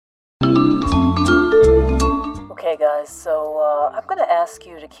Hey guys, so I'm going to ask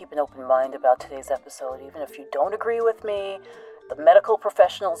you to keep an open mind about today's episode, even if you don't agree with me, the medical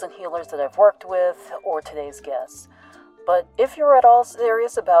professionals and healers that I've worked with, or today's guests. But if you're at all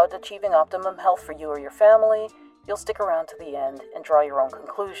serious about achieving optimum health for you or your family, you'll stick around to the end and draw your own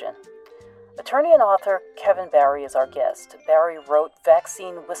conclusion. Attorney and author Kevin Barry is our guest. Barry wrote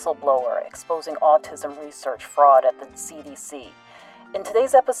Vaccine Whistleblower, Exposing Autism Research Fraud at the CDC. In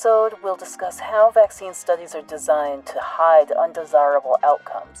today's episode, we'll discuss how vaccine studies are designed to hide undesirable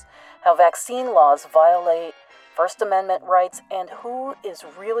outcomes, how vaccine laws violate First Amendment rights, and who is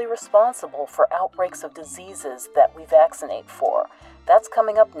really responsible for outbreaks of diseases that we vaccinate for. That's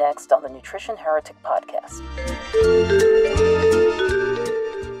coming up next on the Nutrition Heretic Podcast.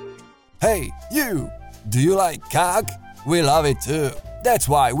 Hey, you! Do you like cock? We love it too. That's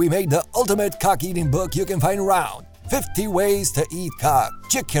why we made the ultimate cock-eating book you can find around. 50 Ways to Eat Cock.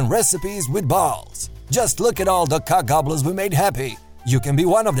 Chicken recipes with balls. Just look at all the cock gobblers we made happy. You can be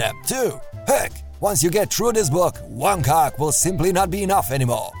one of them, too. Heck, once you get through this book, one cock will simply not be enough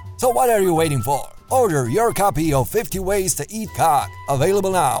anymore. So what are you waiting for? Order your copy of 50 Ways to Eat Cock.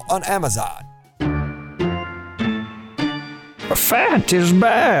 Available now on Amazon. Fat is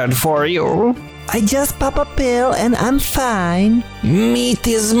bad for you. I just pop a pill and I'm fine. Meat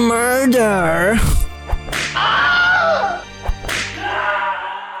is murder.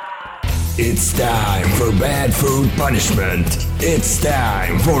 It's time for bad food punishment. It's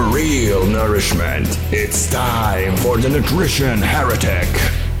time for real nourishment. It's time for the Nutrition Heretic.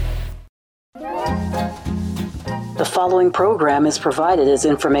 The following program is provided as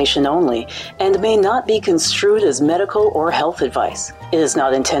information only and may not be construed as medical or health advice. It is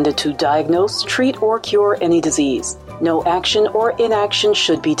not intended to diagnose, treat, or cure any disease. No action or inaction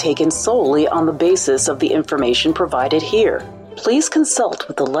should be taken solely on the basis of the information provided here. Please consult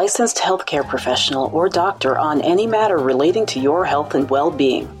with a licensed healthcare professional or doctor on any matter relating to your health and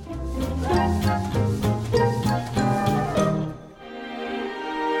well-being.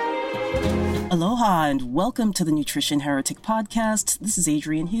 Aloha and welcome to the Nutrition Heretic Podcast. This is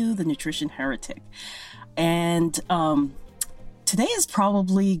Adrienne Hugh, the Nutrition Heretic. And today is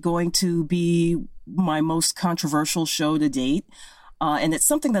probably going to be my most controversial show to date. And it's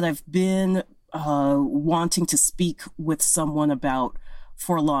something that I've been wanting to speak with someone about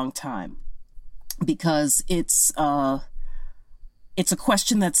for a long time, because it's a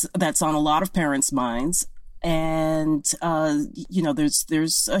question that's on a lot of parents' minds, and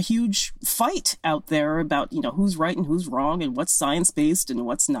there's a huge fight out there about who's right and who's wrong and what's science-based and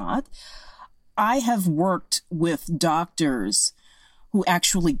what's not. I have worked with doctors who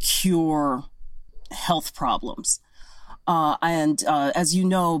actually cure health problems. And as you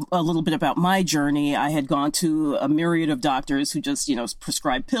know a little bit about my journey, I had gone to a myriad of doctors who just,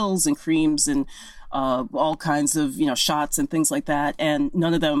 prescribe pills and creams and all kinds of, shots and things like that. And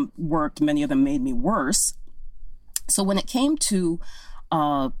none of them worked. Many of them made me worse. So when it came to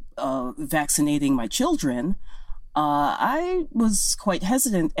vaccinating my children, I was quite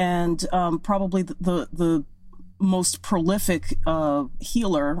hesitant, and probably the most prolific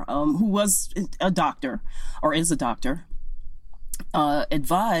healer, who was a doctor or is a doctor,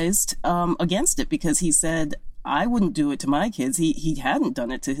 advised against it, because he said I wouldn't do it to my kids. He hadn't done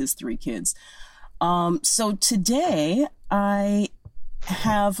it to his 3 kids. So today I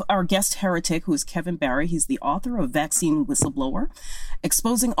have our guest heretic, who is Kevin Barry. He's the author of Vaccine Whistleblower,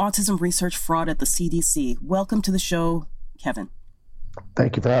 Exposing Autism Research Fraud at the CDC. Welcome to the show, Kevin.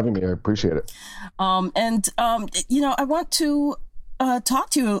 Thank you for having me. I appreciate it. I want to talk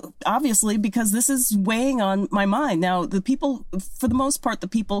to you, obviously, because this is weighing on my mind. Now, the people, for the most part, the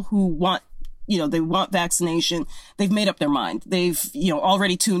people who want, they want vaccination, they've made up their mind. They've,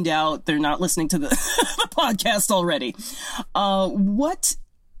 already tuned out. They're not listening to the, the podcast already. What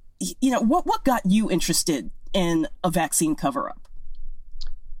got you interested in a vaccine cover-up?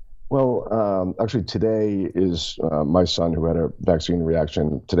 Well, actually, today is my son, who had a vaccine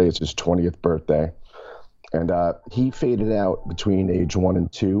reaction. Today is his 20th birthday. And he faded out between age 1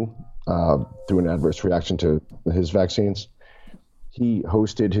 and 2 through an adverse reaction to his vaccines. He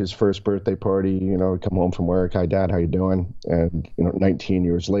hosted his first birthday party, come home from work. Hi, Dad, how you doing? And, 19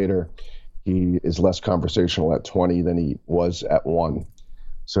 years later, he is less conversational at 20 than he was at 1.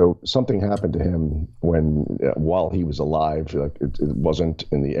 So something happened to him while he was alive. Like it wasn't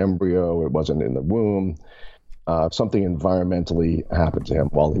in the embryo, it wasn't in the womb. Something environmentally happened to him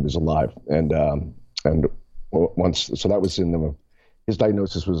while he was alive, and once. So that was his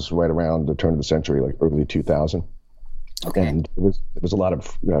diagnosis was right around the turn of the century, like early 2000. Okay. And there was a lot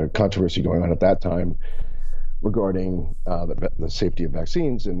of controversy going on at that time regarding the safety of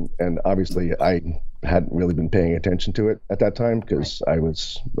vaccines, and obviously I hadn't really been paying attention to it at that time because I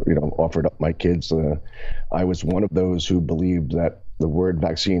was, offered up my kids. I was one of those who believed that the word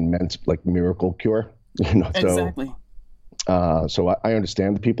vaccine meant like miracle cure. Exactly. So I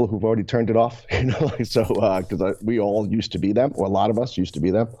understand the people who've already turned it off. Because we all used to be them, or a lot of us used to be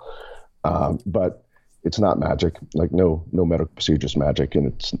them. But it's not magic. Like no medical procedure is magic,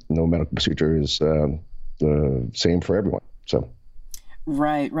 and no medical procedure is the same for everyone. So.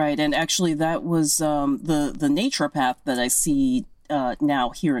 Right. And actually, that was the naturopath that I see now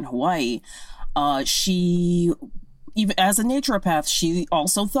here in Hawaii. She, even as a naturopath, she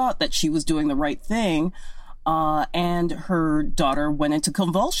also thought that she was doing the right thing, and her daughter went into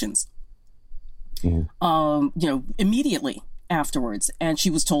convulsions. Immediately afterwards, and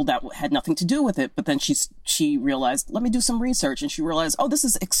she was told that had nothing to do with it. But then she realized, let me do some research, and she realized, oh, this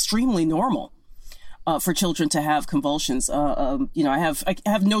is extremely normal for children to have convulsions. I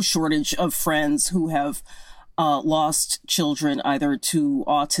have no shortage of friends who have lost children either to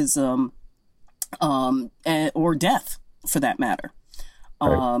autism or death, for that matter.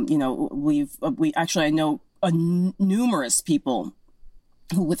 Right. I know numerous people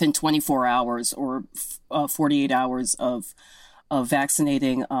who within 24 hours or 48 hours of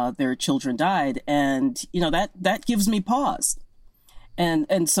vaccinating their children died. And, that gives me pause.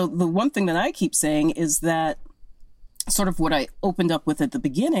 And so the one thing that I keep saying is that sort of what I opened up with at the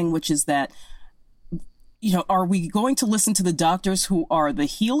beginning, which is that, are we going to listen to the doctors who are the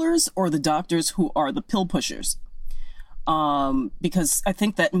healers or the doctors who are the pill pushers? Because I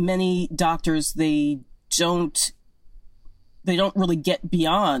think that many doctors, they don't really get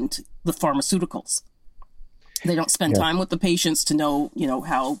beyond the pharmaceuticals. They don't spend time with the patients to know,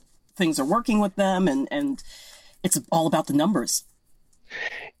 how things are working with them. And it's all about the numbers.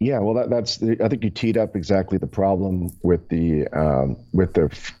 Yeah, well, I think you teed up exactly the problem with the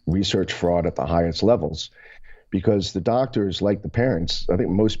research fraud at the highest levels, because the doctors, like the parents, I think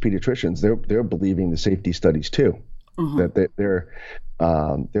most pediatricians, they're believing the safety studies too, that they're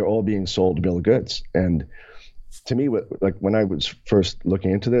all being sold a bill of goods. And to me, when I was first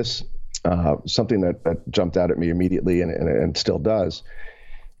looking into this, something that jumped out at me immediately and still does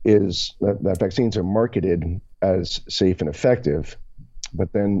is that vaccines are marketed as safe and effective.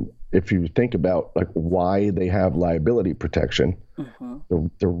 But then if you think about why they have liability protection,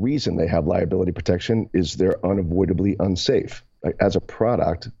 the reason they have liability protection is they're unavoidably unsafe. As a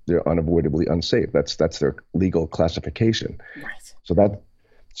product, they're unavoidably unsafe. That's their legal classification. Right.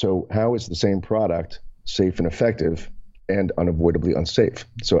 So how is the same product safe and effective and unavoidably unsafe?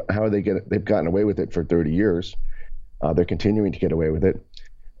 So how they've gotten away with it for 30 years. They're continuing to get away with it.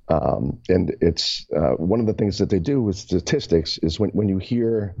 And it's one of the things that they do with statistics is when you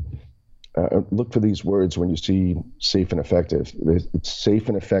hear, look for these words when you see safe and effective. It's safe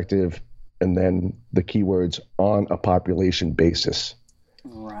and effective, and then the keywords on a population basis.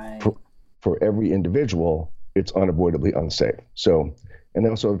 Right. For every individual, it's unavoidably unsafe. So, and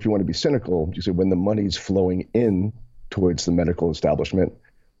also if you want to be cynical, you say when the money's flowing in towards the medical establishment,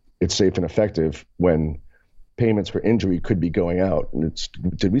 it's safe and effective. When payments for injury could be going out. And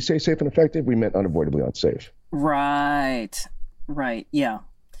did we say safe and effective? We meant unavoidably unsafe. Right. Yeah.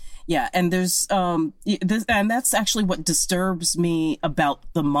 And there's and that's actually what disturbs me about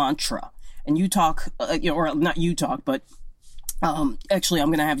the mantra. And you talk, or not you talk, but actually I'm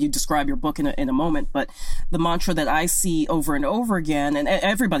going to have you describe your book in a moment. But the mantra that I see over and over again, and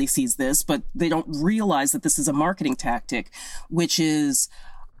everybody sees this, but they don't realize that this is a marketing tactic, which is,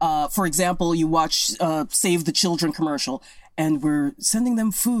 for example, you watch Save the Children commercial, and we're sending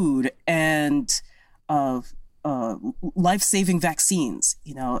them food and life-saving vaccines,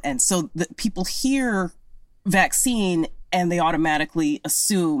 and so people hear vaccine and they automatically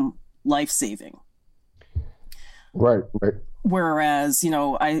assume life-saving. Right. Whereas,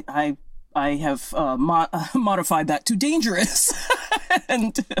 I have modified that to dangerous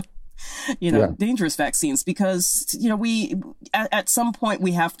and dangerous vaccines, because, we, at some point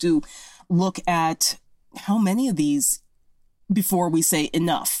we have to look at how many of these before we say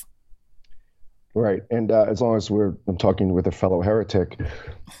enough. Right. And as long as I'm talking with a fellow heretic,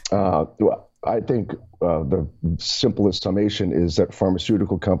 I think the simplest summation is that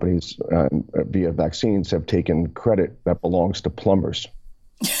pharmaceutical companies via vaccines have taken credit that belongs to plumbers.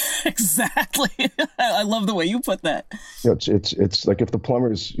 Exactly. I love the way you put that. It's like if the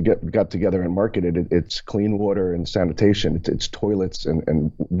plumbers got together and marketed it, it's clean water and sanitation, it's toilets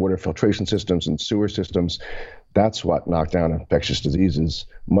and water filtration systems and sewer systems. That's what knocked down infectious diseases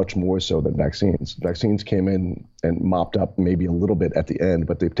much more so than vaccines. Vaccines came in and mopped up maybe a little bit at the end,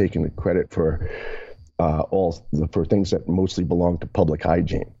 but they've taken the credit for for things that mostly belong to public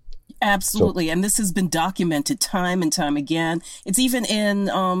hygiene. Absolutely. And this has been documented time and time again. It's even in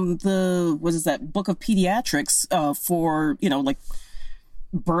Book of Pediatrics for, like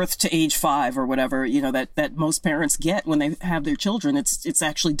birth to age 5 or whatever, that most parents get when they have their children. It's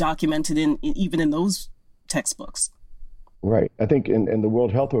actually documented even in those textbooks. Right. I think in the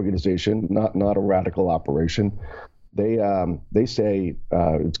World Health Organization, not a radical operation, they say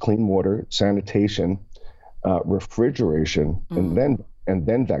it's clean water, sanitation, refrigeration, and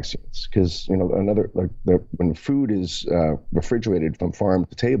then vaccines. Because when food is refrigerated from farm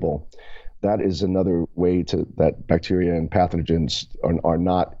to table, that is another way that bacteria and pathogens are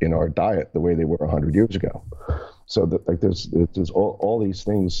not in our diet the way they were 100 years ago. So there's all these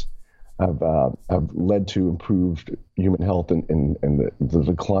things have led to improved human health and the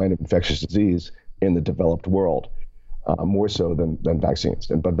decline of infectious disease in the developed world, more so than vaccines.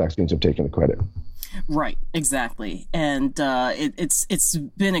 But vaccines have taken the credit. Right, exactly. And it's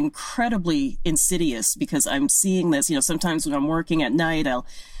been incredibly insidious because I'm seeing this, sometimes when I'm working at night, I'll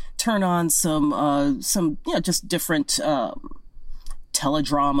turn on some just different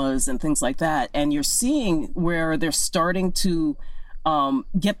teledramas and things like that. And you're seeing where they're starting to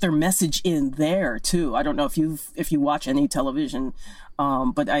get their message in there too. I don't know if you watch any television,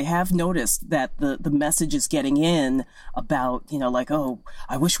 but I have noticed that the message is getting in about, oh,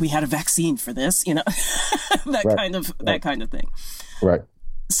 I wish we had a vaccine for this, that kind of thing. Right.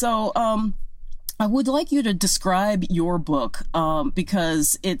 So, I would like you to describe your book,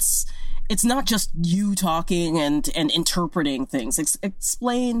 because it's not just you talking and interpreting things.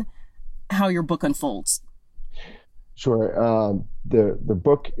 Explain how your book unfolds. Sure. The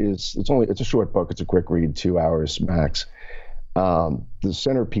book it's a short book. It's a quick read, 2 hours max. The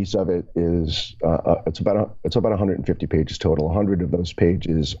centerpiece of it is it's about 150 pages total. 100 of those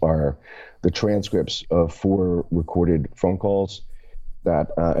pages are the transcripts of 4 recorded phone calls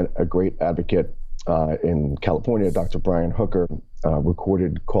that a great advocate in California, Dr. Brian Hooker,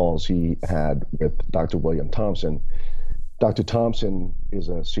 recorded calls he had with Dr. William Thompson. Dr. Thompson is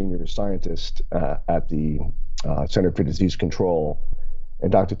a senior scientist at the Center for Disease Control,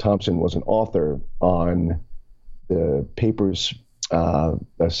 and Dr. Thompson was an author on the papers,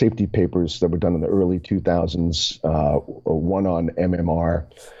 safety papers that were done in the early 2000s, one on MMR,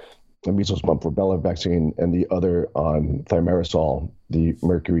 the measles mumps rubella vaccine, and the other on thimerosal, the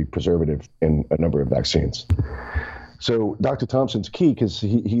mercury preservative in a number of vaccines. So Dr. Thompson's key because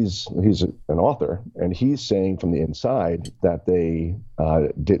he's an author, and he's saying from the inside that they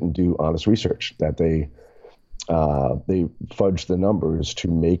didn't do honest research, that they fudged the numbers to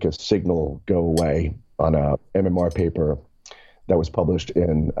make a signal go away on a MMR paper that was published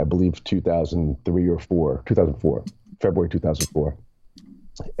in, I believe, 2004, February 2004.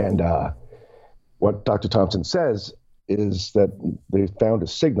 And what Dr. Thompson says is that they found a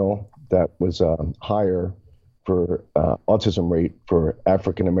signal that was higher for autism rate for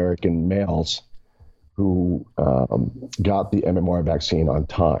African-American males who got the MMR vaccine on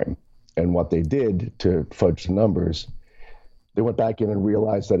time. And what they did to fudge the numbers, they went back in and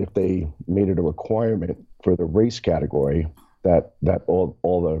realized that if they made it a requirement for the race category, that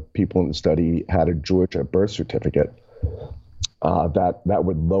all the people in the study had a Georgia birth certificate, that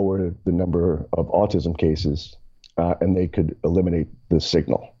would lower the number of autism cases, and they could eliminate the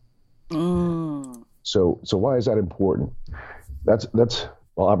signal. So why is that important? That's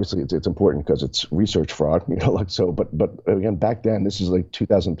well, obviously it's important because it's research fraud, but again, back then, this is like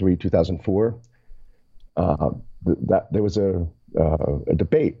 2003, 2004. That there was a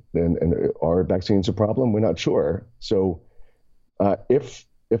debate, and are vaccines a problem? We're not sure. So if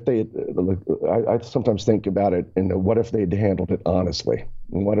they, I sometimes think about it, and what if they'd handled it honestly?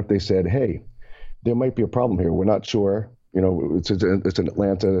 And what if they said, hey, there might be a problem here. We're not sure. It's an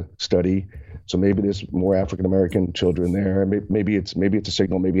Atlanta study, so maybe there's more African-American children there. Maybe it's a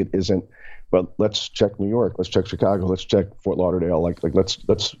signal, maybe it isn't. But let's check New York. Let's check Chicago. Let's check Fort Lauderdale.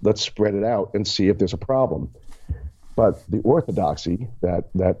 Let's spread it out and see if there's a problem. But the orthodoxy that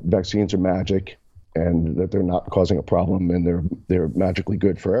vaccines are magic and that they're not causing a problem and they're magically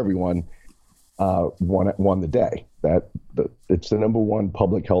good for everyone won the day. It's the number one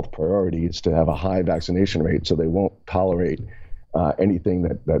public health priority is to have a high vaccination rate, so they won't tolerate anything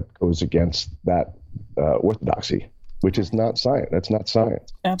that goes against that orthodoxy, which is not science. That's not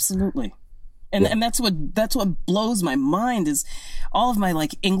science. Absolutely. And that's what blows my mind is all of my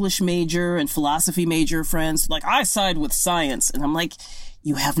English major and philosophy major friends, I side with science. And I'm like,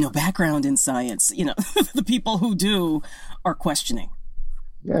 you have no background in science. The people who do are questioning.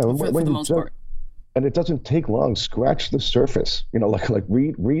 Yeah, for the most part. And it doesn't take long. Scratch the surface.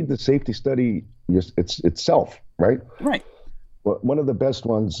 Read the safety study itself, right? Right. Well, one of the best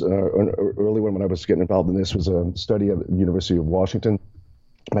ones, early one when I was getting involved in this, was a study at the University of Washington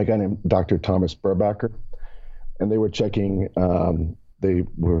by a guy named Dr. Thomas Burbacher, and they were checking whether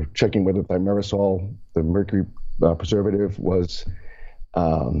thimerosal, the mercury preservative, was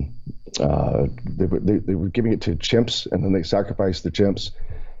they were giving it to chimps, and then they sacrificed the chimps,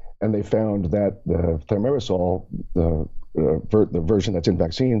 and they found that the thimerosal, the version that's in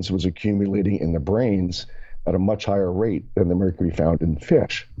vaccines, was accumulating in the brains at a much higher rate than the mercury found in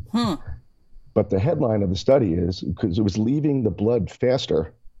fish. But the headline of the study is because it was leaving the blood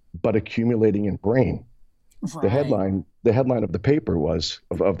faster, but accumulating in brain. Right. The headline of the paper was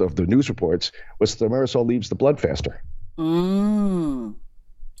of the news reports was thimerosal leaves the blood faster. Yeah.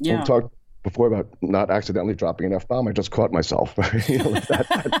 We talked before about not accidentally dropping an F-bomb. I just caught myself.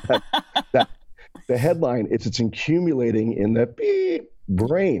 That the headline is it's accumulating in the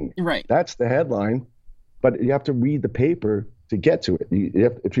brain. Right. That's the headline. But you have to read the paper to get to it.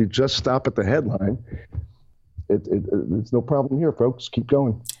 If you just stop at the headline, it's no problem here, folks. Keep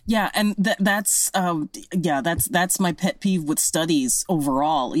going. Yeah, and that's my pet peeve with studies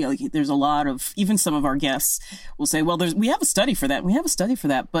overall. You know, there's a lot of, even some of our guests will say, well, we have a study for that. We have a study for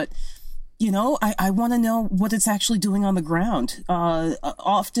that. But, you know, I want to know what it's actually doing on the ground.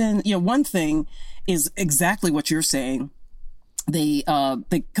 Often, you know, one thing is exactly what you're saying. They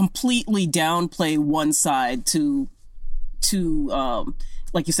completely downplay one side to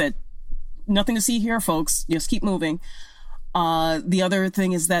like you said, nothing to see here, folks. Just keep moving. The other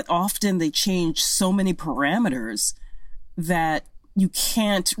thing is that often they change so many parameters that you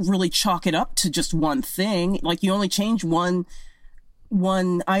can't really chalk it up to just one thing. Like you only change one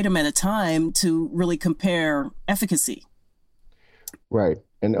item at a time to really compare efficacy. Right.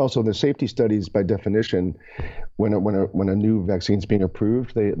 And also the safety studies, by definition, when a new vaccine is being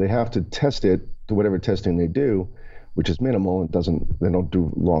approved, they have to test it to whatever testing they do, which is minimal and they don't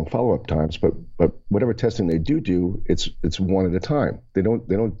do long follow-up times. But whatever testing they do, it's one at a time. They don't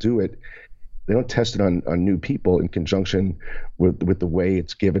test it on new people in conjunction with the way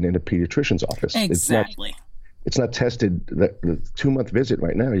it's given in a pediatrician's office. Exactly. It's not tested. The 2-month visit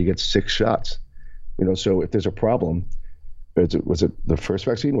right now, you get 6 shots. You know, so if there's a problem. Was it the first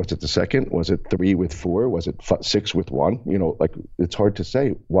vaccine? Was it the second? Was it 3 with 4? Was it 6 with 1? You know, like it's hard to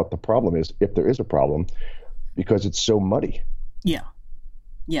say what the problem is, if there is a problem, because it's so muddy. Yeah,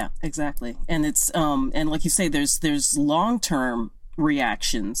 exactly. And it's and like you say, there's long-term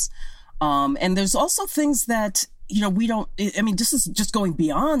reactions, and there's also things that, you know, we don't. I mean, this is just going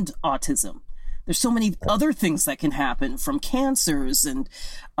beyond autism. There's so many other things that can happen, from cancers and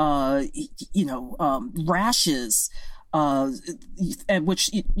rashes. At which,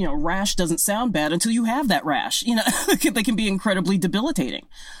 you know, rash doesn't sound bad until you have that rash. You know, they can be incredibly debilitating.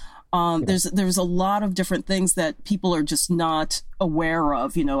 There's a lot of different things that people are just not aware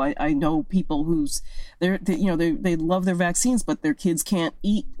of. You know, I know people they love their vaccines, but their kids can't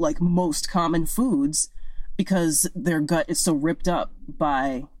eat like most common foods because their gut is so ripped up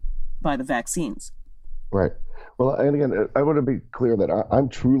by the vaccines. Right. Well, and again, I want to be clear that I'm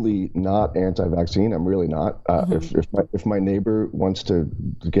truly not anti-vaccine. I'm really not. If my neighbor wants to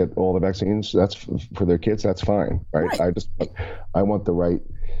get all the vaccines, that's for their kids. That's fine, right? I want the right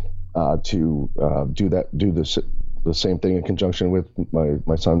to do the same thing in conjunction with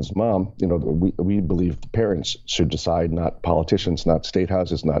my son's mom. You know, we believe the parents should decide, not politicians, not state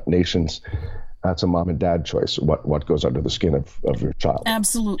houses, not nations. That's a mom and dad choice, what goes under the skin of your child.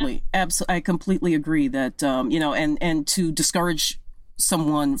 Absolutely. I completely agree that, and to discourage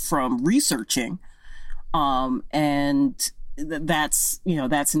someone from researching, and that's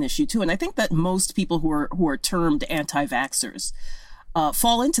an issue too. And I think that most people who are termed anti-vaxxers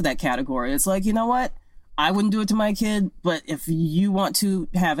fall into that category. It's like, you know what? I wouldn't do it to my kid, but if you want to,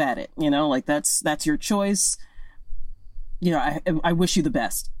 have at it. You know, like that's your choice. You know, I wish you the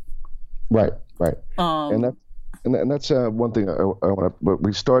best. Right. And that's one thing I want to.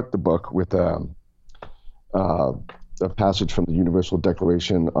 We start the book with a passage from the Universal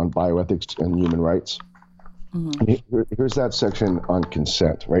Declaration on Bioethics and Human Rights. Mm-hmm. Here's that section on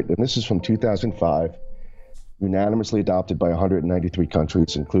consent, right? And this is from 2005, unanimously adopted by 193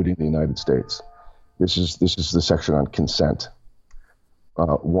 countries, including the United States. This is the section on consent.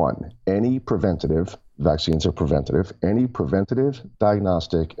 1, any preventative, vaccines are preventative, any preventative,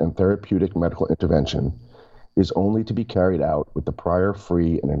 diagnostic, and therapeutic medical intervention is only to be carried out with the prior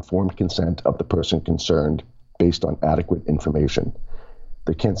free and informed consent of the person concerned based on adequate information.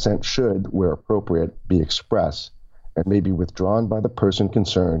 The consent should, where appropriate, be express and may be withdrawn by the person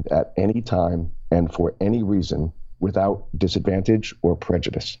concerned at any time and for any reason without disadvantage or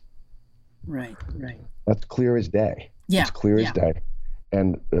prejudice. Right. That's clear as day. Yeah. It's clear as day.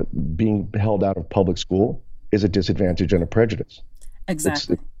 And being held out of public school is a disadvantage and a prejudice.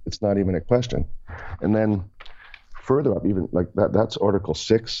 Exactly. It's not even a question. And then further up, even like that's Article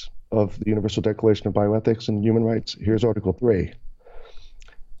 6 of the Universal Declaration of Bioethics and Human Rights. Here's Article 3.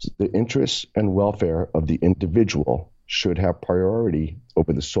 The interests and welfare of the individual should have priority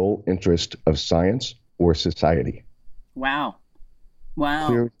over the sole interest of science or society. Wow.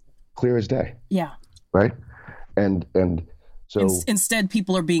 Clear as day. Yeah. Right? And so instead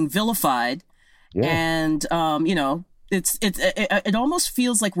people are being vilified. Yeah. And it almost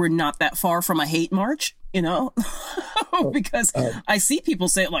feels like we're not that far from a hate march, because I see people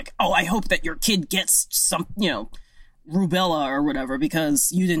say like, oh, I hope that your kid gets some, rubella or whatever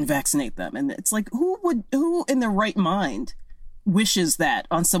because you didn't vaccinate them. And it's like, who in their right mind wishes that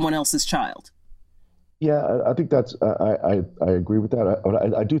on someone else's child? Yeah, I think that's I agree with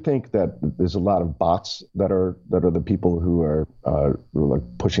that. I do think that there's a lot of bots that are the people who are like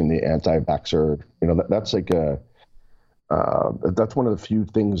pushing the anti-vaxxer. That's like that's one of the few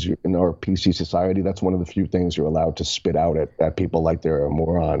things in our PC society. That's one of the few things you're allowed to spit out at people like they're a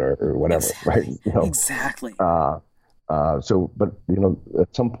moron or whatever, exactly. Right? Exactly. But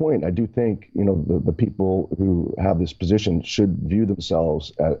at some point, I do think the people who have this position should view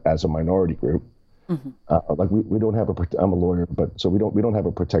themselves as a minority group. Mm-hmm. Like we don't have I'm a lawyer, but so we don't have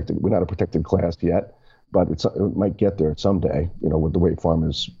we're not a protected class yet, but it might get there someday, with the way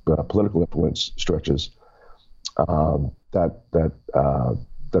pharma's political influence stretches, that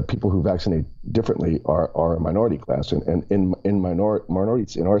people who vaccinate differently are a minority class. And in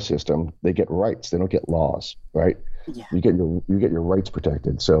minorities in our system, they get rights. They don't get laws, right? Yeah. You get your rights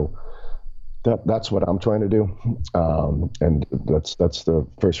protected. So that's what I'm trying to do, and that's the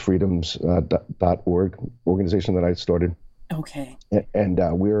firstfreedoms.org organization that I started. Okay. And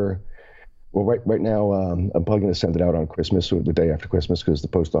right now I'm probably going to send it out on Christmas or the day after Christmas because the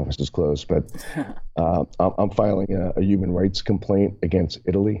post office is closed. But I'm filing a human rights complaint against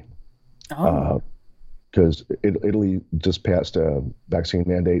Italy because Italy just passed vaccine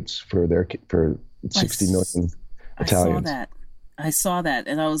mandates for 60 million Italians. I saw that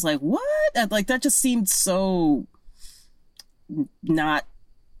and I was like, what? Like, that just seemed so not,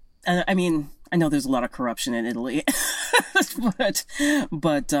 I mean, I know there's a lot of corruption in Italy,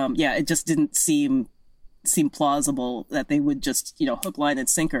 but yeah, it just didn't seem plausible that they would just, hook, line, and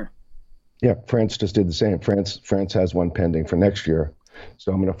sinker. Yeah, France just did the same. France has one pending for next year,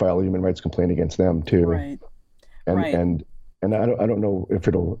 so I'm going to file a human rights complaint against them too. Right. And I don't know if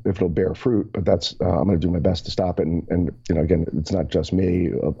it'll bear fruit, but that's I'm going to do my best to stop it. And again, it's not just me.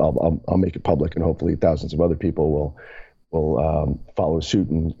 I'll make it public, and hopefully thousands of other people will follow suit,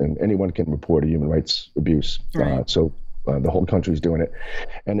 and anyone can report a human rights abuse. Right. So the whole country's doing it.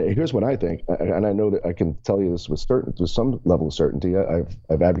 And here's what I think, and I know that I can tell you this with some level of certainty.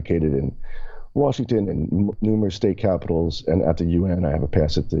 I've advocated in Washington and numerous state capitals, and at the UN. I have a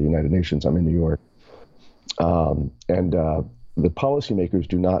pass at the United Nations. I'm in New York. The policymakers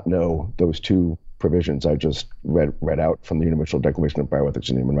do not know those two provisions I just read out from the Universal Declaration of Bioethics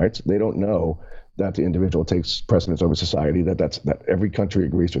and Human Rights. They don't know that the individual takes precedence over society, that every country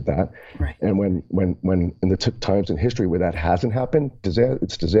agrees with that. Right. And when in the times in history where that hasn't happened,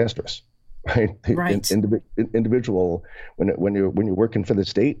 it's disastrous. Right. Right. Individual, when you're working for the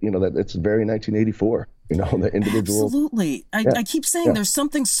state, that it's very 1984. The individual. Absolutely. I keep saying there's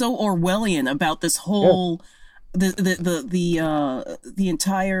something so Orwellian about this whole the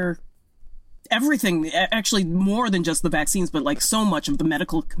entire everything. Actually, more than just the vaccines, but like so much of the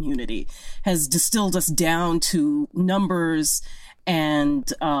medical community has distilled us down to numbers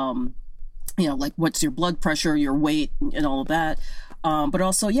and like what's your blood pressure, your weight, and all of that. But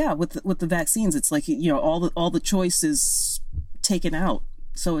also, with the vaccines, it's like, all the choice is taken out.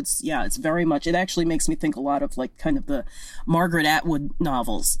 So it's very much, it actually makes me think a lot of like kind of the Margaret Atwood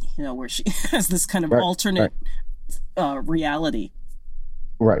novels, where she has this kind of alternate reality.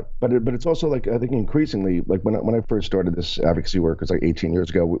 Right. But it's also like, I think increasingly, like when I first started this advocacy work, it was like 18 years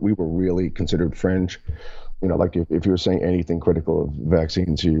ago, we were really considered fringe. Like if you were saying anything critical of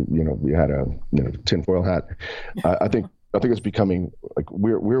vaccines, you had a tinfoil hat. I think it's becoming like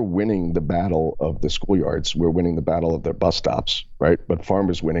we're winning the battle of the schoolyards. We're winning the battle of the bus stops, right? But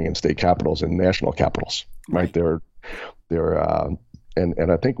pharma's winning in state capitals and national capitals, right? They're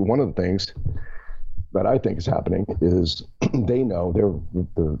and I think one of the things that I think is happening is they know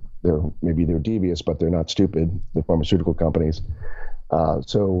they're devious, but they're not stupid. The pharmaceutical companies.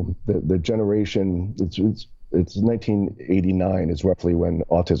 So the generation it's 1989 is roughly when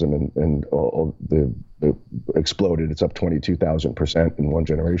autism and all the exploded. It's up 22,000% in one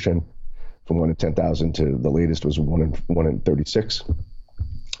generation. from 1 in 10,000 to the latest was 1 in 36.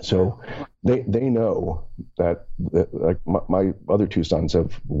 So they know that like my other two sons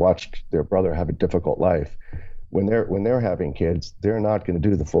have watched their brother have a difficult life. When they're having kids, they're not going to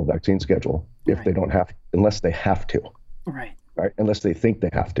do the full vaccine schedule if they don't have, unless they have to. Right. Right. Unless they think they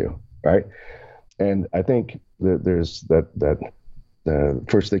have to. Right. And I think that there's that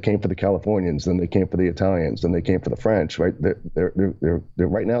first they came for the Californians, then they came for the Italians, then they came for the French. Right. They're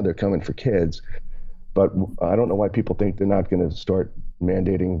right now they're coming for kids, but I don't know why people think they're not going to start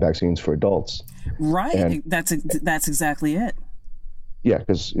mandating vaccines for adults. Right. And that's exactly it. Yeah,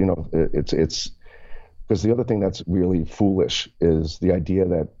 because it's because the other thing that's really foolish is the idea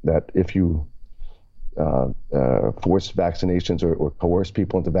that if you force vaccinations or coerce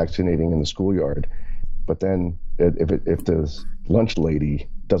people into vaccinating in the schoolyard, but then if the lunch lady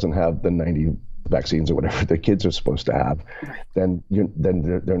doesn't have the 90 vaccines or whatever the kids are supposed to have, then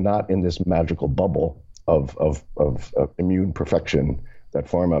they're not in this magical bubble of immune perfection that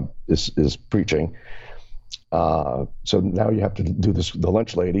pharma is preaching. So now you have to do the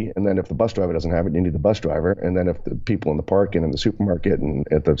lunch lady, and then if the bus driver doesn't have it, you need the bus driver, and then if the people in the park and in the supermarket and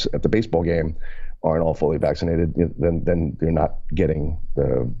at the baseball game aren't all fully vaccinated, then you're not getting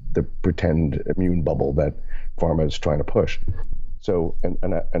the pretend immune bubble that pharma is trying to push. So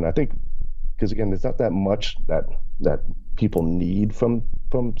and I think, because again, there's not that much that people need from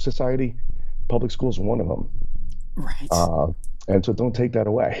society. Public school is one of them. Right. And so don't take that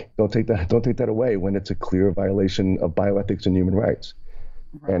away. Don't take that away when it's a clear violation of bioethics and human rights.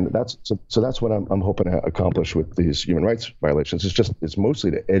 Right. And that's what I'm hoping to accomplish with these human rights violations. It's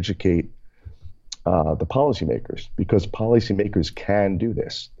mostly to educate the policymakers, because policymakers can do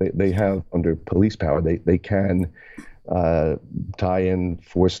this. They have, under police power, they can tie in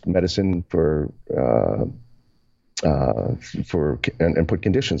forced medicine and put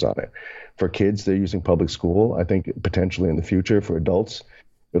conditions on it. For kids, they're using public school. I think potentially in the future for adults,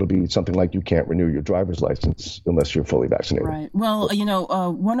 it'll be something like you can't renew your driver's license unless you're fully vaccinated. Right. Well,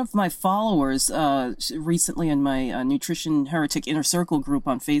 one of my followers recently in my Nutrition Heretic Inner Circle group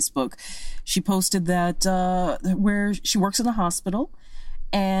on Facebook, she posted that where she works in a hospital,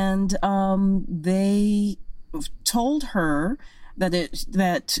 and they told her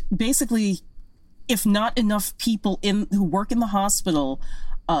that basically, if not enough people who work in the hospital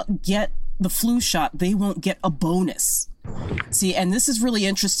get the flu shot, they won't get a bonus. See, and this is really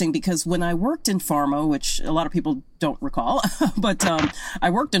interesting because when I worked in pharma, which a lot of people don't recall, but I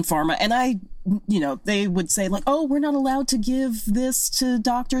worked in pharma, and they would say like, oh, we're not allowed to give this to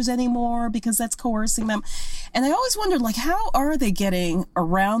doctors anymore because that's coercing them. And I always wondered, like, how are they getting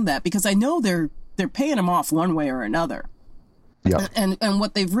around that? Because I know they're paying them off one way or another. Yeah. And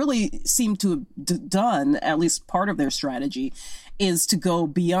what they've really seemed to have done, at least part of their strategy, is to go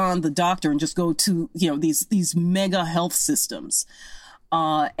beyond the doctor and just go to, these mega health systems.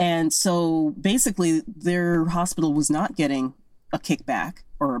 And so basically their hospital was not getting a kickback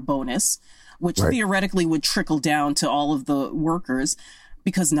or a bonus, which theoretically would trickle down to all of the workers,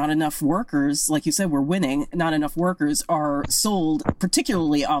 because not enough workers, like you said, we're winning, not enough workers are sold,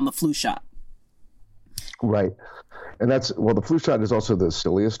 particularly on the flu shot. Right. And the flu shot is also the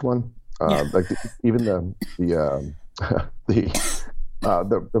silliest one. Like even the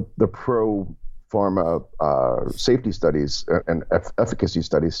pro pharma safety studies and efficacy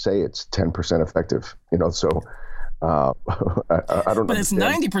studies say it's 10% effective. So I don't. But it's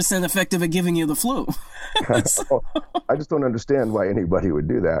 90% effective at giving you the flu. I just don't understand why anybody would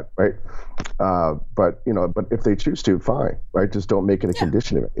do that, right? But if they choose to, fine, right? Just don't make it a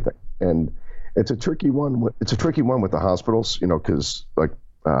condition of anything. And it's a tricky one. It's a tricky one with the hospitals, because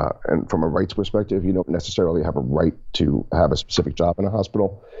and from a rights perspective, you don't necessarily have a right to have a specific job in a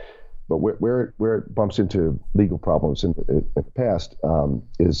hospital. But where it bumps into legal problems in the past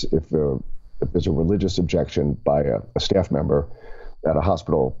is if there's a religious objection by a staff member at a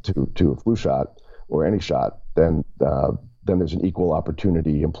hospital to a flu shot or any shot, then there's an equal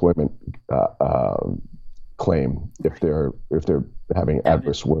opportunity employment claim if they're having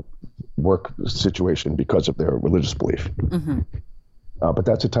adverse work situation because of their religious belief. Mm-hmm. But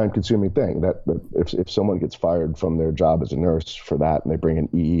that's a time-consuming thing. That if someone gets fired from their job as a nurse for that, and they bring an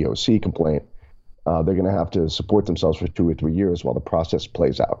EEOC complaint, they're going to have to support themselves for 2 or 3 years while the process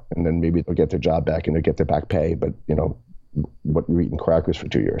plays out, and then maybe they'll get their job back and they'll get their back pay. But what, you're eating crackers for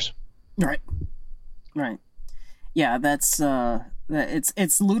 2 years? Right. Yeah, that's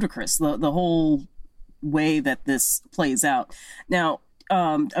it's ludicrous, the whole way that this plays out. Now,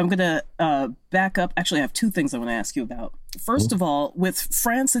 I'm going to back up. Actually, I have two things I want to ask you about. First of all, with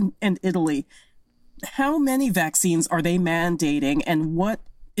France and Italy, how many vaccines are they mandating, and what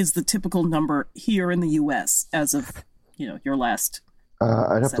is the typical number here in the U.S. as of, your last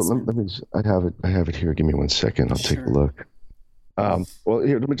I'd have assessment? to, let me, I have it here. Give me 1 second. I'll take a look. Well,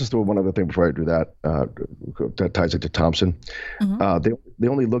 here, let me just do one other thing before I do that. That ties it to Thompson. They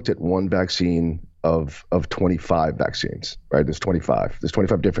only looked at one vaccine of 25 vaccines, right? There's 25. There's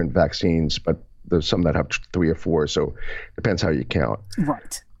 25 different vaccines, but there's some that have 3 or 4. So it depends how you count.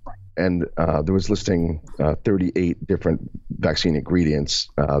 Right. And there was listing 38 different vaccine ingredients,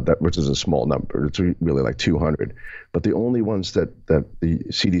 which is a small number. It's really like 200. But the only ones that the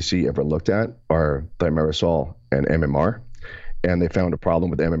CDC ever looked at are thimerosal and MMR. And they found a problem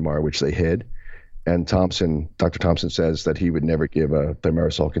with MMR, which they hid. And Dr. Thompson says that he would never give a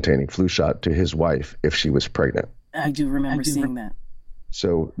thimerosal-containing flu shot to his wife if she was pregnant. I do remember seeing that.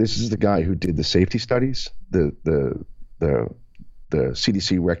 So this is the guy who did the safety studies. The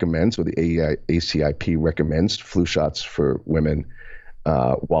CDC recommends, or the ACIP recommends, flu shots for women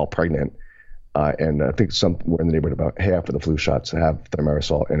while pregnant. And I think somewhere in the neighborhood about half of the flu shots have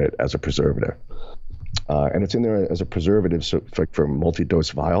thimerosal in it as a preservative. And it's in there as a preservative for multi-dose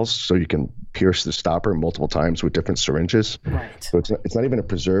vials, so you can pierce the stopper multiple times with different syringes. Right. So it's not even a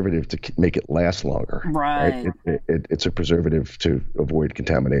preservative to make it last longer. Right. It's a preservative to avoid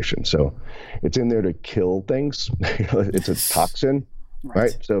contamination. So it's in there to kill things. It's a toxin,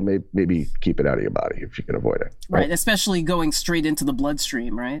 right? So maybe keep it out of your body if you can avoid it. Right. Especially going straight into the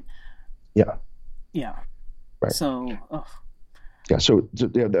bloodstream, right? Yeah. Yeah. Right. So. Yeah, so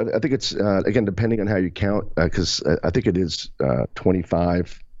I think it's, again, depending on how you count, because I think it is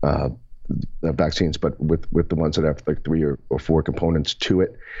 25 vaccines, but with the ones that have like 3 or 4 components to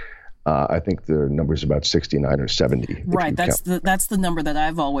it, I think the number is about 69 or 70. Right, that's the number that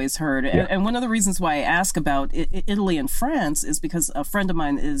I've always heard. Yeah. And one of the reasons why I ask about Italy and France is because a friend of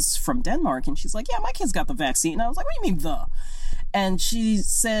mine is from Denmark, and she's like, yeah, my kids got the vaccine. And I was like, what do you mean the? And she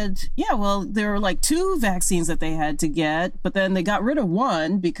said, yeah, well, there were like 2 vaccines that they had to get, but then they got rid of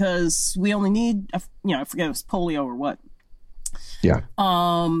one because we only need, I forget if it was polio or what. Yeah.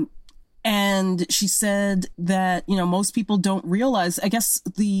 And she said that, most people don't realize, I guess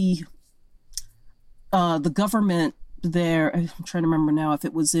the government there, I'm trying to remember now if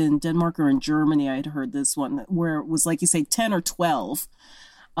it was in Denmark or in Germany, I had heard this one where it was like you say 10 or 12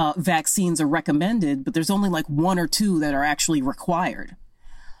 vaccines are recommended, but there's only like 1 or 2 that are actually required.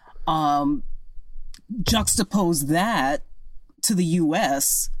 Juxtapose that to the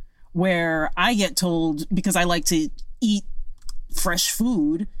U.S., where I get told, because I like to eat fresh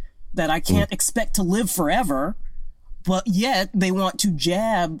food, that I can't expect to live forever, but yet they want to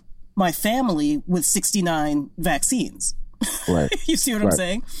jab my family with 69 vaccines. Right. You see what I'm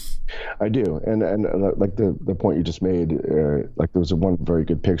saying? I do, and like the point you just made, like there was one very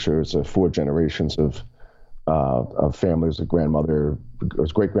good picture. It's 4 generations of families, a grandmother, it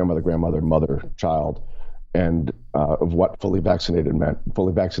was great grandmother, grandmother, mother, child, and of what fully vaccinated meant.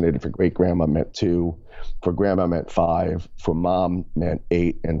 Fully vaccinated for great grandma meant 2, for grandma meant 5, for mom meant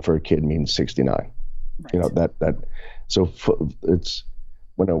 8, and for a kid means 69. Right. That. So it's.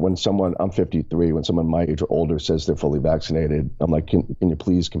 When someone, I'm 53, when someone my age or older says they're fully vaccinated, I'm like, can you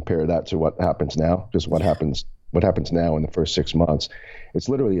please compare that to what happens now? Because what happens now in the first 6 months, it's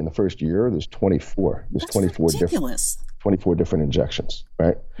literally in the first year, there's 24. There's That's 24 ridiculous. 24 different injections,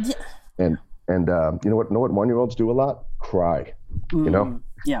 right? Yeah. And you know what 1-year-olds do a lot? Cry.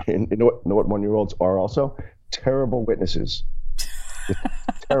 Yeah. And you know what 1-year-olds are also? Terrible witnesses.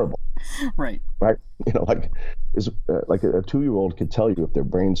 Terrible. Right. Like a 2-year-old could tell you if their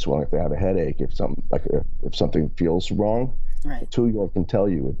brain's swelling, if they have a headache, if something feels wrong. Right. A 2-year-old can tell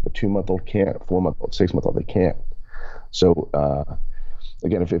you. A 2-month-old can't. A 4-month-old, 6-month-old, they can't. So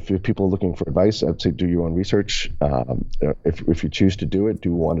again, if people are looking for advice, I'd say do your own research. If you choose to do it,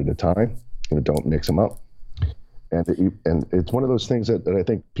 do one at a time. Don't mix them up. And it's one of those things that I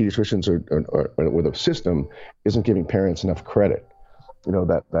think pediatricians or the system isn't giving parents enough credit.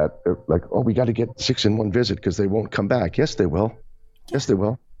 That like, oh, we got to get 6 in 1 visit because they won't come back. Yes, they will. Yeah. Yes, they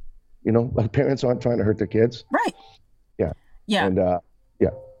will. Like parents aren't trying to hurt their kids. Right. Yeah. Yeah. And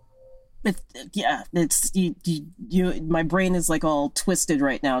it's you. My brain is like all twisted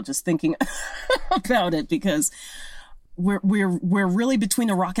right now just thinking about it, because we're really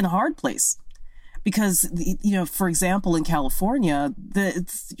between a rock and a hard place. Because for example, in California,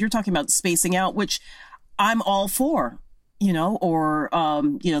 you're talking about spacing out, which I'm all for.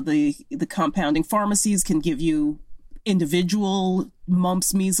 The compounding pharmacies can give you individual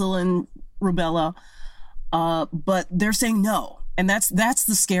mumps, measles, and rubella, but they're saying no, and that's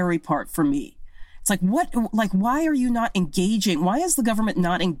the scary part for me, It's why are you not engaging? Why is the government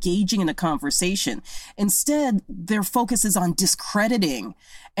not engaging in a conversation? Instead, their focus is on discrediting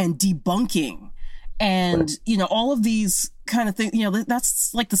and debunking and, all of these kind of things.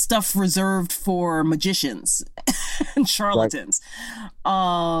 That's like the stuff reserved for magicians and charlatans.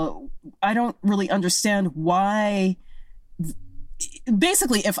 Right. I don't really understand why.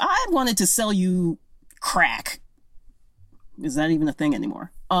 Basically, if I wanted to sell you crack, is that even a thing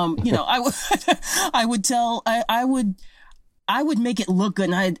anymore? I would make it look good,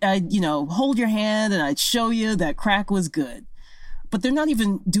 and I'd hold your hand and I'd show you that crack was good. But they're not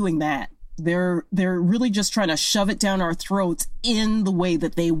even doing that. They're really just trying to shove it down our throats in the way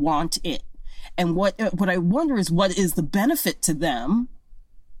that they want it. And what I wonder is, what is the benefit to them?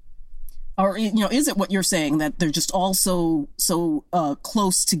 Or, is it what you're saying, that they're just all so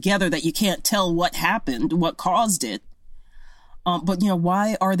close together that you can't tell what happened, what caused it? But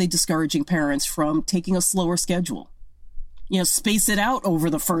why are they discouraging parents from taking a slower schedule? Space it out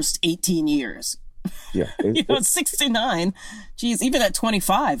over the first 18 years. Yeah. 69. Geez, even at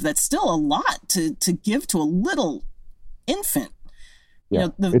 25, that's still a lot to give to a little infant. Yeah.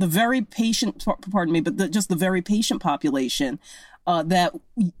 The very patient, pardon me, but just the very patient population that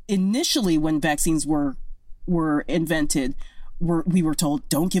initially, when vaccines were invented, we were told,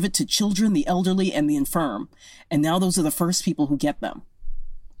 don't give it to children, the elderly, and the infirm. And now those are the first people who get them.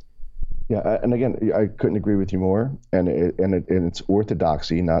 Yeah, and again, I couldn't agree with you more. And it's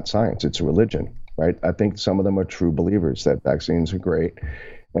orthodoxy, not science. It's a religion, right? I think some of them are true believers that vaccines are great,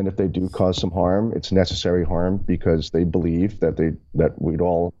 and if they do cause some harm, it's necessary harm because they believe that we'd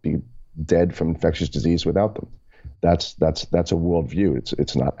all be dead from infectious disease without them. That's a worldview.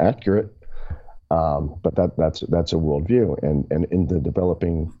 It's not accurate. But that's a worldview, and in the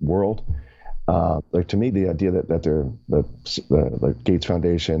developing world, like to me, the idea that they're the Gates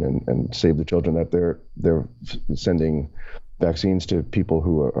Foundation and Save the Children, that they're sending vaccines to people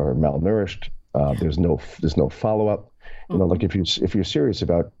who are malnourished. There's no follow up. Like if you're serious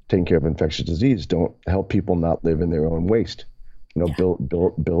about taking care of infectious disease, don't help people not live in their own waste. Build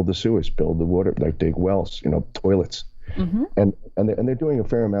the sewers, build the water, like dig wells, toilets. Mm-hmm. And they're doing a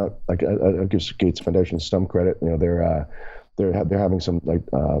fair amount. Like I give Gates Foundation some credit. They're having some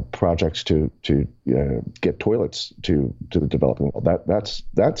projects to get toilets to the developing world. That's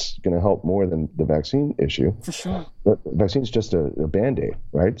going to help more than the vaccine issue. For sure. The vaccine's just a Band-Aid,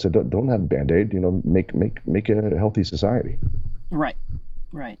 right? So don't have a Band-Aid. Make a healthy society. Right.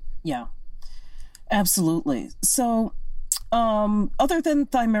 Yeah. Absolutely. So. Other than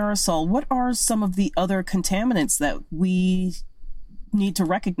thimerosal, what are some of the other contaminants that we need to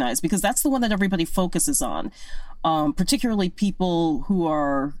recognize? Because that's the one that everybody focuses on, particularly people who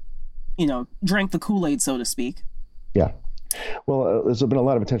are, drank the Kool-Aid, so to speak. Yeah. Well, there's been a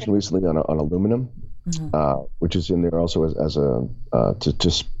lot of attention recently on aluminum, mm-hmm. Which is in there also as an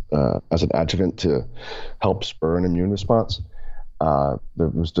adjuvant to help spur an immune response. There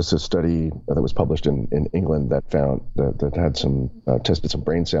was just a study that was published in England that found that had tested some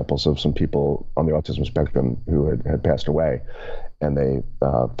brain samples of some people on the autism spectrum who had passed away, and they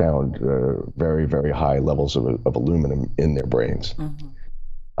found very, very high levels of aluminum in their brains.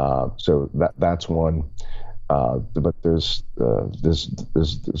 Mm-hmm. So that's one. But there's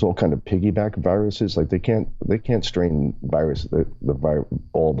all kind of piggyback viruses. Like they can't strain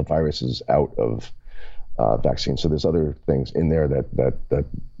all the viruses out of vaccine. So there's other things in there that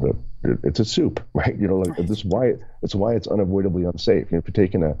it's a soup, right? This is why it's unavoidably unsafe. If you're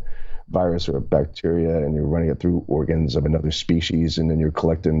taking a virus or a bacteria and you're running it through organs of another species, and then you're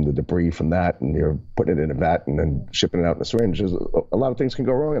collecting the debris from that and you're putting it in a vat and then shipping it out in a syringe, a lot of things can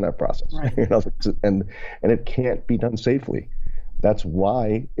go wrong in that process. Right. And it can't be done safely. That's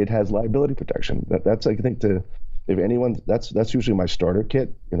why it has liability protection. That's I think if anyone, that's usually my starter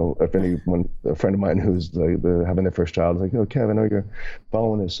kit. If anyone, a friend of mine who's having their first child is like, Kev, I know you're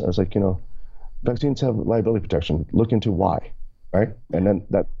following this. I was like, vaccines have liability protection. Look into why, right? And then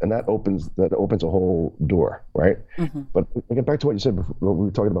that opens a whole door, right? Mm-hmm. But to get back to what you said before, what we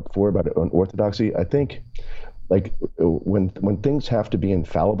were talking about before about unorthodoxy, I think like when things have to be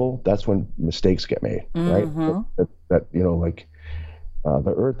infallible, that's when mistakes get made, mm-hmm. right?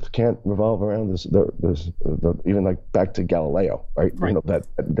 The Earth can't revolve around this. Even like back to Galileo, right? Right.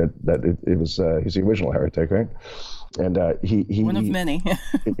 It was he's the original heretic, right? And he one of many.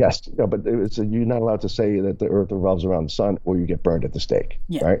 Yes, but you're not allowed to say that the Earth revolves around the sun, or you get burned at the stake,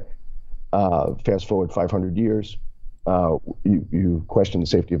 yeah. Right? Fast forward 500 years, you question the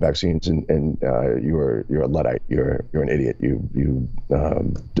safety of vaccines, and you're a Luddite. You're an idiot. You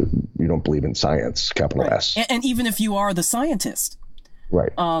don't believe in science, capital right. S. And even if you are the scientist.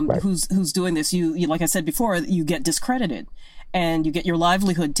 Right. Who's doing this. You, like I said before, you get discredited and you get your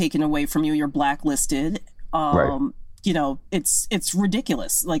livelihood taken away from you. You're blacklisted. You know, it's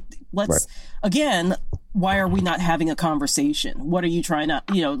ridiculous. Like, again, why are we not having a conversation? What are you trying to,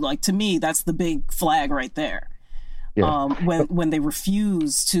 you know, like, to me, that's the big flag right there. Yeah. When they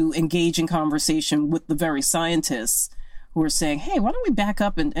refuse to engage in conversation with the very scientists who are saying, hey, why don't we back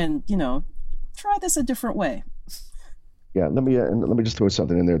up and you know, try this a different way. Yeah, let me just throw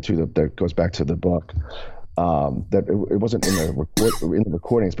something in there too that goes back to the book. That it wasn't in the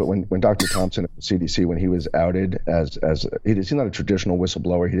recordings, but when Dr. Thompson at the CDC, when he was outed as he's not a traditional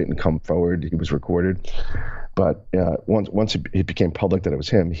whistleblower, he didn't come forward, he was recorded. But once it became public that it was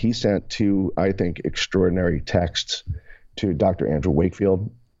him, he sent two, I think, extraordinary texts to Dr. Andrew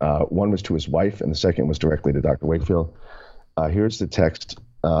Wakefield. One was to his wife, and the second was directly to Dr. Wakefield. Here's the text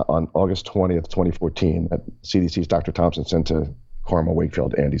on August 20th, 2014, that CDC's Dr. Thompson sent to Karma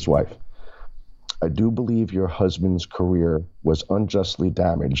Wakefield, Andy's wife. I do believe your husband's career was unjustly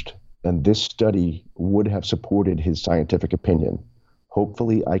damaged, and this study would have supported his scientific opinion.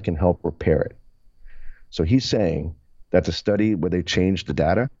 Hopefully, I can help repair it. So he's saying that the study where they changed the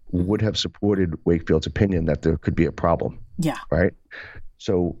data would have supported Wakefield's opinion that there could be a problem. Yeah. Right?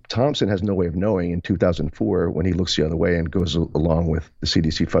 So Thompson has no way of knowing in 2004 when he looks the other way and goes along with the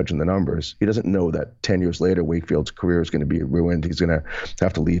CDC fudging the numbers. He doesn't know that 10 years later, Wakefield's career is going to be ruined. He's going to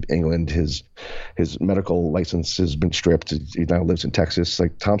have to leave England. His medical license has been stripped. He now lives in Texas.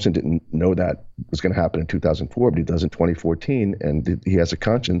 Like, Thompson didn't know that was going to happen in 2004, but he does in 2014. And he has a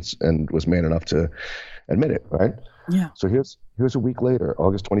conscience and was man enough to admit it, right? Yeah. So here's a week later,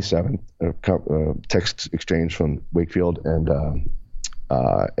 August 27th, a text exchange from Wakefield and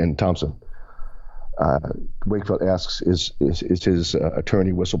Thompson. Wakefield asks, "Is his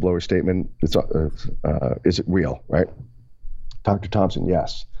attorney whistleblower statement? Is it real?" Right? Dr. Thompson,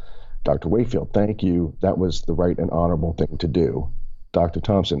 yes. Dr. Wakefield, thank you. That was the right and honorable thing to do. Dr.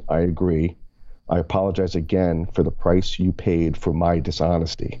 Thompson, I agree. I apologize again for the price you paid for my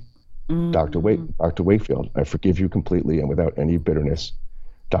dishonesty. Mm-hmm. Dr. Wakefield, I forgive you completely and without any bitterness.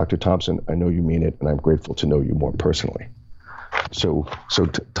 Dr. Thompson, I know you mean it, and I'm grateful to know you more personally. So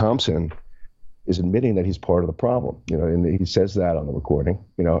Thompson is admitting that he's part of the problem, you know, and he says that on the recording,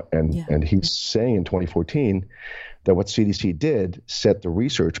 you know, and he's saying in 2014 that what CDC did set the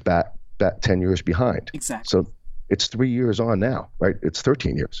research back 10 years behind. Exactly. So it's 3 years on now, right? It's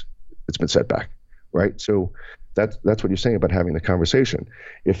 13 years. It's been set back, right? So that's what you're saying about having the conversation.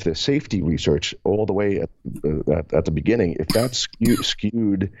 If the safety research all the way at the beginning, if that's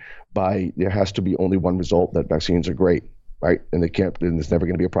skewed by there has to be only one result, that vaccines are great, right? And there's never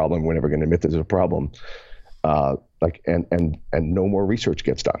going to be a problem. We're never going to admit there's a problem. And no more research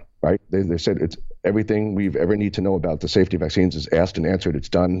gets done, right? They said it's everything we've ever need to know about the safety of vaccines is asked and answered. It's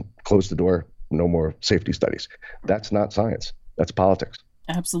done. Close the door. No more safety studies. That's not science. That's politics.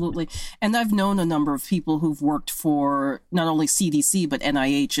 Absolutely. And I've known a number of people who've worked for not only CDC, but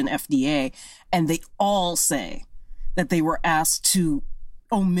NIH and FDA, and they all say that they were asked to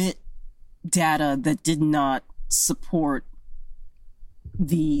omit data that did not support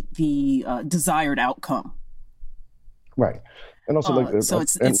the desired outcome. Right. And also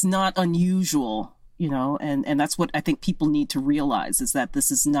it's not unusual, you know, and that's what I think people need to realize is that this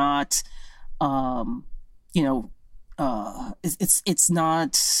is not, it's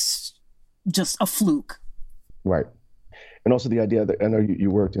not just a fluke. Right. And also the idea that I know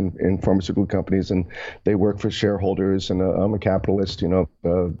you worked in pharmaceutical companies and they work for shareholders, and I'm a capitalist, you know,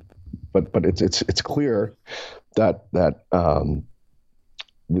 but it's clear that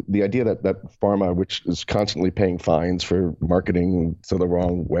the idea that pharma, which is constantly paying fines for marketing to the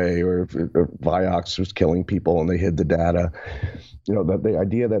wrong way, or Vioxx was killing people and they hid the data, you know, that the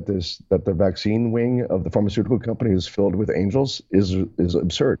idea that the vaccine wing of the pharmaceutical company is filled with angels is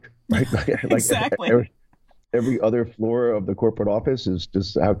absurd, right? Exactly. Every other floor of the corporate office is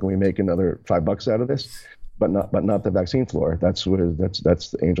just, how can we make another $5 out of this? But not the vaccine floor. That's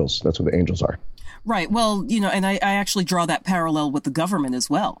the angels. That's where the angels are. Right. Well, you know, and I actually draw that parallel with the government as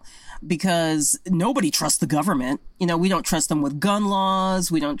well, because nobody trusts the government. You know, we don't trust them with gun laws.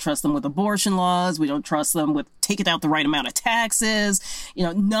 We don't trust them with abortion laws. We don't trust them with taking out the right amount of taxes, you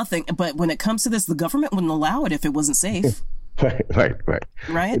know, nothing. But when it comes to this, the government wouldn't allow it if it wasn't safe. Right.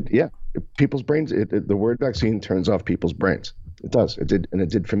 Right. Yeah. People's brains, the word vaccine turns off people's brains. It does. It did. And it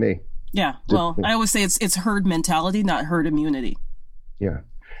did for me. Yeah. Well, I always say it's herd mentality, not herd immunity. Yeah.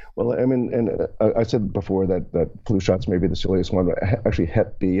 Well, I mean, and I said before that flu shots may be the silliest one, but actually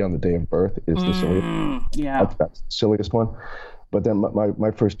Hep B on the day of birth is the silliest. Yeah. That's the silliest one. But then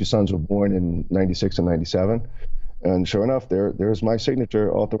my first two sons were born in 96 and 97. And sure enough, there's my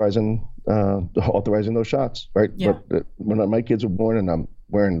signature authorizing those shots, right? Yeah. But when my kids were born, and I'm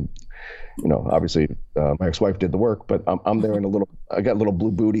wearing, obviously my ex-wife did the work, but I'm there in I got little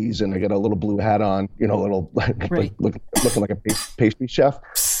blue booties and I got a little blue hat on, Right. looking like a pastry chef.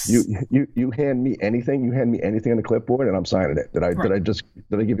 You hand me anything on the clipboard, and I'm signing it. Did I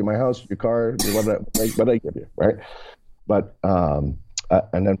give you my house, your car? What did I give you, right? But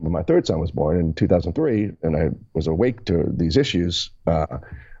and then when my third son was born in 2003, and I was awake to these issues,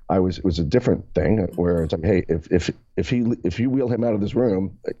 it was a different thing where it's like, hey, if you wheel him out of this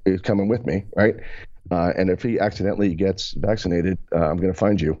room, he's coming with me, right? And if he accidentally gets vaccinated, I'm going to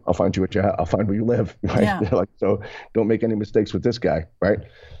find you. I'll find you I'll find where you live, right? Yeah. So don't make any mistakes with this guy, right?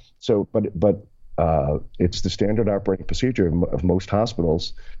 So, but it's the standard operating procedure of most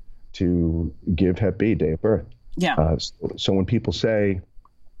hospitals to give Hep B day of birth. Yeah. So when people say,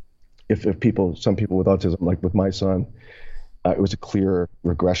 some people with autism, like with my son, it was a clear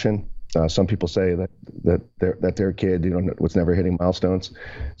regression. Some people say that their kid, was never hitting milestones,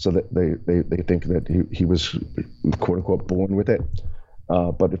 so that they think that he was quote unquote born with it.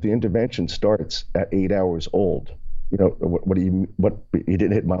 But if the intervention starts at 8 hours old, what he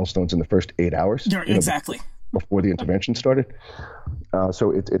didn't hit milestones in the first 8 hours. Exactly. Before the intervention started.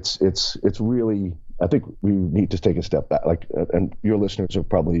 So it's really, I think we need to take a step back. And your listeners are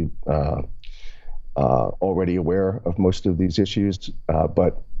probably already aware of most of these issues,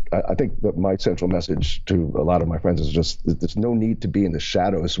 but I think that my central message to a lot of my friends is just that there's no need to be in the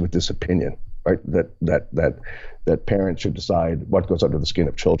shadows with this opinion, right? That parents should decide what goes under the skin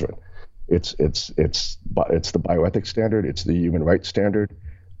of children. It's the bioethics standard, it's the human rights standard.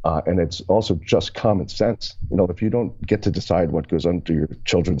 And it's also just common sense. If you don't get to decide what goes under your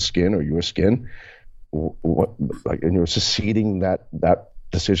children's skin or your skin, and you're seceding that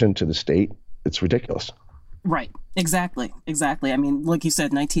decision to the state, it's ridiculous. Right. Exactly. I mean, like you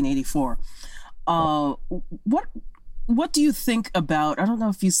said, 1984. What do you think about? I don't know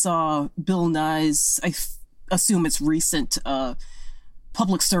if you saw Bill Nye's. I assume it's recent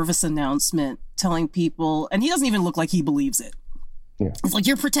public service announcement telling people, and he doesn't even look like he believes it. Yeah. It's like,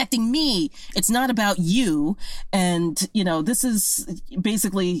 you're protecting me. It's not about you. And, this is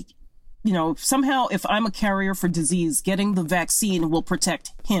basically, somehow if I'm a carrier for disease, getting the vaccine will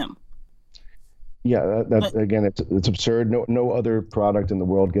protect him. Yeah, again, it's absurd. No other product in the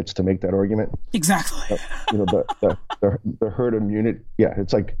world gets to make that argument. Exactly. The herd immunity. Yeah,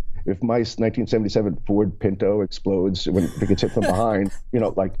 it's like if my 1977 Ford Pinto explodes when it gets hit from behind,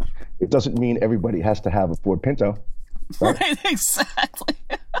 it doesn't mean everybody has to have a Ford Pinto. Right, exactly.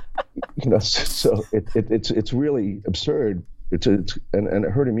 So it's really absurd. And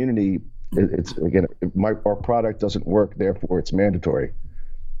herd immunity. It's again, our product doesn't work, therefore it's mandatory.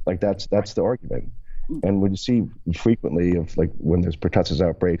 That's the argument. And when you see frequently of when there's pertussis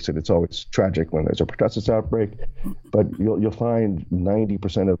outbreaks, and it's always tragic when there's a pertussis outbreak, but you'll find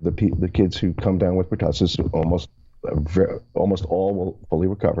 90% of the kids who come down with pertussis, almost all will fully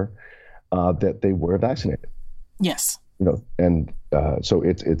recover, that they were vaccinated. Yes. And so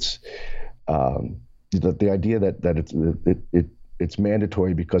it's the idea that it's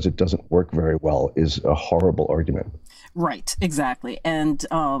mandatory because it doesn't work very well is a horrible argument. Right, exactly. And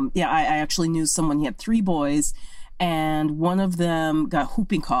I actually knew someone, he had 3 boys, and one of them got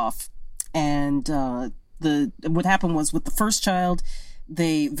whooping cough. And what happened was, with the first child,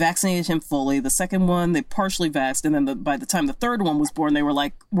 they vaccinated him fully. The second one, they partially vaxxed. And then by the time the third one was born, they were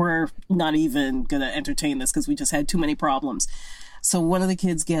like, we're not even going to entertain this because we just had too many problems. So one of the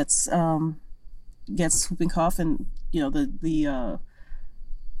kids gets whooping cough, and, the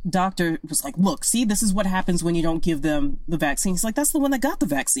doctor was like, look, see, this is what happens when you don't give them the vaccine. He's like, that's the one that got the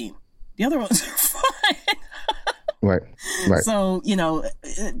vaccine. The other ones are fine. Right. So,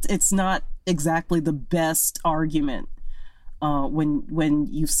 it's not exactly the best argument when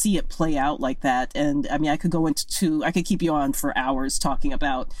you see it play out like that. And I mean, I could keep you on for hours talking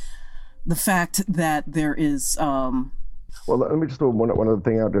about the fact that there is, well, let me just throw one other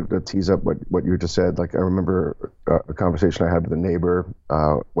thing out to tease up what you just said. I remember a conversation I had with a neighbor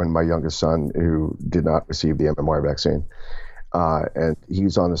when my youngest son, who did not receive the MMR vaccine, and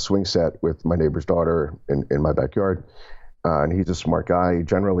he's on the swing set with my neighbor's daughter in my backyard, and he's a smart guy. He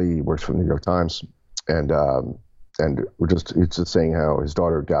generally works for the New York Times, and he's just saying how his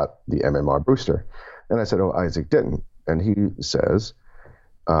daughter got the MMR booster, and I said, "Oh, Isaac didn't," and he says,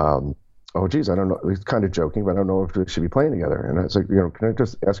 oh, geez, I don't know. He's kind of joking, but I don't know if we should be playing together. And I was like, can I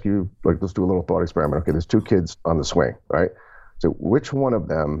just ask you, let's do a little thought experiment. Okay, there's 2 kids on the swing, right? So which one of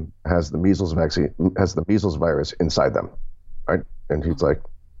them has the measles virus inside them, right? And he's like,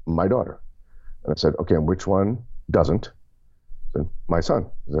 my daughter. And I said, okay, and which one doesn't. And my son.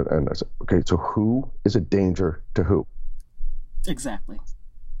 And I said, okay, so who is a danger to who? Exactly.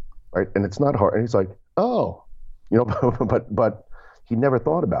 Right. And it's not hard. And he's like, oh, but he never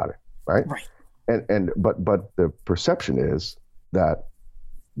thought about it. Right. Right. But the perception is that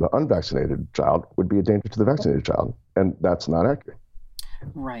the unvaccinated child would be a danger to the vaccinated child. And that's not accurate.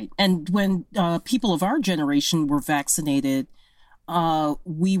 Right. And when people of our generation were vaccinated,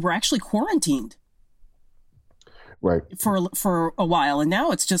 we were actually quarantined. Right. For a while. And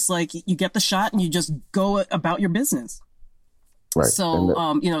now it's just like you get the shot and you just go about your business. Right.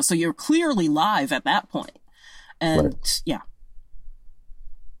 So, so you're clearly live at that point. And right.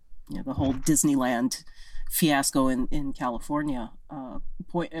 Yeah, the whole Disneyland fiasco in California,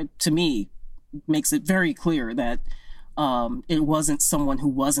 to me, makes it very clear that it wasn't someone who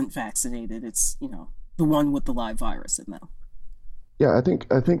wasn't vaccinated. It's, the one with the live virus in them. Yeah, I think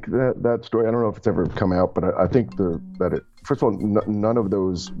that story, I don't know if it's ever come out, but I think first of all, none of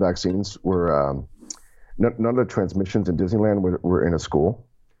those vaccines were, none of the transmissions in Disneyland were in a school.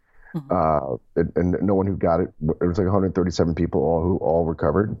 Mm-hmm. And no one who got it, it was like 137 people who all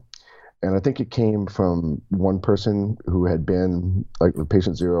recovered. And I think it came from one person who had been, like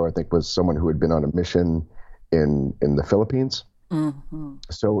patient zero, I think was someone who had been on a mission in the Philippines. Mm-hmm.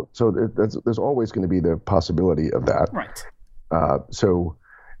 So there's always going to be the possibility of that. Right.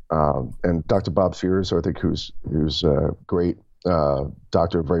 And Dr. Bob Sears, I think, who's great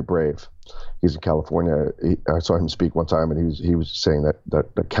doctor, very brave. He's in California. I saw him speak one time, and he was saying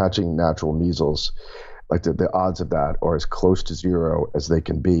that catching natural measles, like the odds of that are as close to zero as they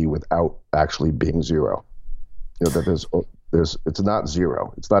can be without actually being zero. That it's not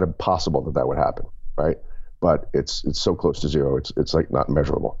zero. It's not impossible that would happen, right? But it's so close to zero. It's like not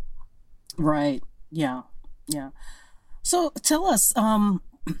measurable. Right. Yeah. Yeah. So tell us, how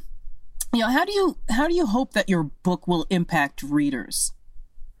do you hope that your book will impact readers?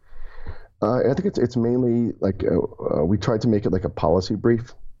 I think it's mainly like we tried to make it like a policy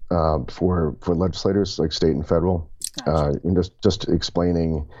brief for legislators, like state and federal, Gotcha. And just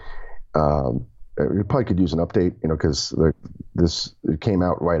explaining. We probably could use an update, because it came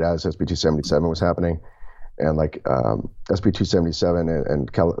out right as SB 277 was happening, and like SB 277 and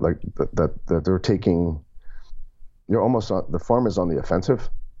that they're taking. Almost the farmers on the offensive,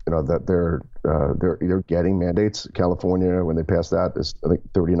 that they're getting mandates. California, when they passed that, is I think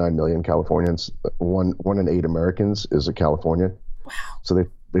 39 million Californians. One in 8 Americans is a Californian. Wow. So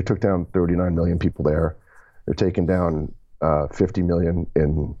they took down 39 million people there. They're taking down 60 million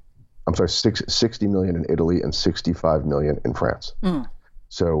in Italy and 65 million in France. Mm.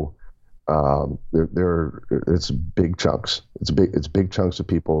 So it's big chunks. It's big chunks of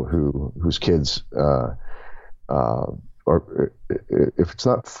people whose kids. Or if it's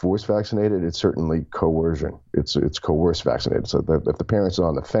not forced vaccinated, it's certainly coercion. It's coerced vaccinated. So if the parents are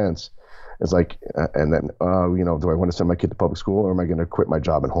on the fence, it's like, and then, do I want to send my kid to public school or am I going to quit my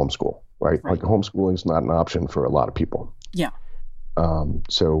job and homeschool? Right? Like homeschooling is not an option for a lot of people. Yeah. It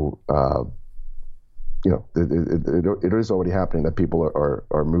is already happening that people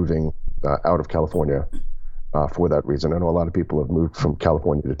are moving out of California for that reason. I know a lot of people have moved from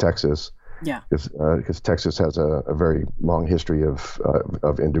California to Texas. Yeah, because Texas has a very long history of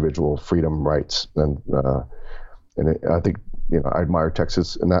individual freedom rights, and I think I admire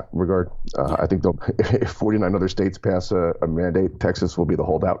Texas in that regard. I think if 49 other states pass a mandate, Texas will be the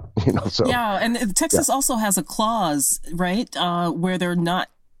holdout. So yeah, and Texas also has a clause, right, where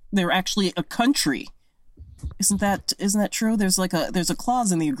they're actually a country. Isn't that true? There's a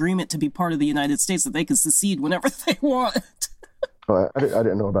clause in the agreement to be part of the United States that they can secede whenever they want. Oh, I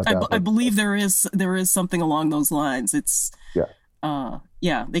didn't know about that. I believe there is something along those lines. It's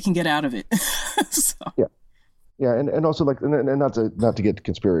they can get out of it. So. Yeah, and also and not to get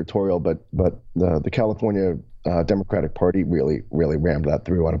conspiratorial, but the California Democratic Party really rammed that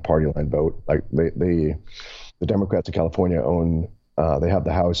through on a party line vote. Like the Democrats in California own they have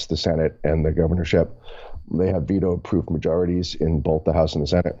the House, the Senate, and the governorship. They have veto-proof majorities in both the House and the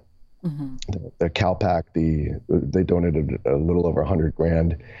Senate. Mm-hmm. The CalPAC, they donated a little over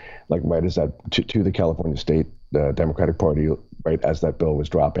 $100,000, like right as that to the California State Democratic Party, right as that bill was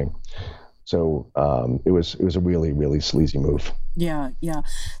dropping. So it was a really, really sleazy move. Yeah.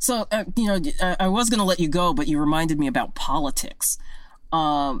 So I was going to let you go, but you reminded me about politics.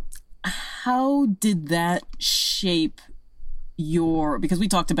 How did that shape because we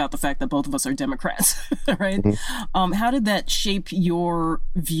talked about the fact that both of us are Democrats, right? Mm-hmm. How did that shape your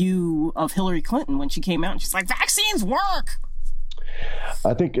view of Hillary Clinton when she came out and she's like, vaccines work?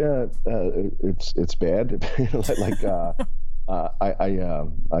 I think it's bad.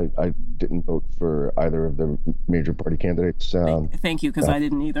 I didn't vote for either of the major party candidates. Thank you, because I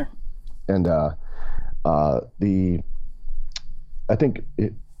didn't either. And I think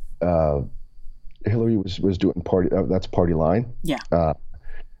Hillary was doing party. That's party line. Yeah.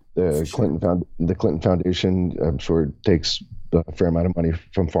 The Clinton Foundation, I'm sure, takes a fair amount of money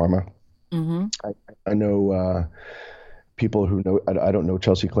from pharma. Mm-hmm. I know people who know. I don't know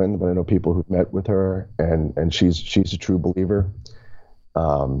Chelsea Clinton, but I know people who've met with her, and she's a true believer.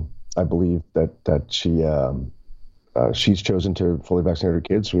 I believe that she's chosen to fully vaccinate her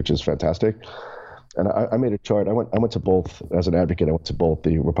kids, which is fantastic. And I made a chart. I went to both as an advocate. I went to both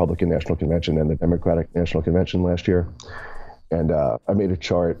the Republican National Convention and the Democratic National Convention last year, and I made a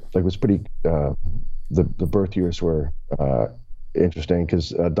chart. Like, it was pretty. The birth years were interesting because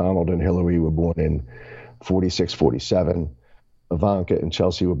Donald and Hillary were born in 46, 47. Ivanka and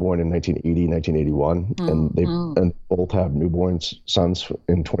Chelsea were born in 1980, 1981, and they both have newborn sons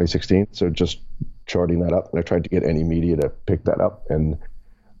in 2016. So just charting that up, and I tried to get any media to pick that up, and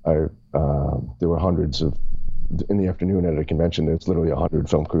there were hundreds of, in the afternoon at a convention, there's literally 100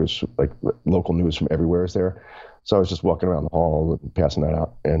 film crews, like local news from everywhere is there. So I was just walking around the hall and passing that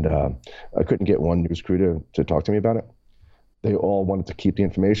out, and I couldn't get one news crew to talk to me about it. They all wanted to keep the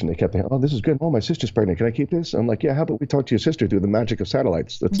information. They kept saying, "Oh, this is good. Oh, my sister's pregnant. Can I keep this?" I'm like, "Yeah, how about we talk to your sister through the magic of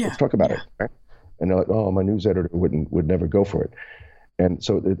satellites? Let's talk about it." Right? And they're like, "Oh, my news editor would never go for it." And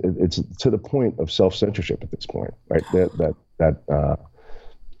so it's to the point of self-censorship at this point, right? That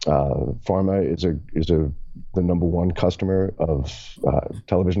pharma is the number one customer of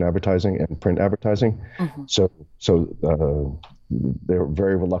television advertising and print advertising. Mm-hmm. So they're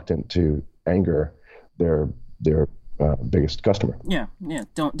very reluctant to anger their biggest customer. Yeah.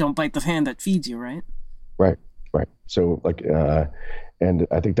 Don't bite the hand that feeds you, right? Right. So and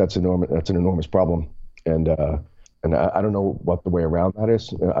I think that's an enormous problem. And I don't know what the way around that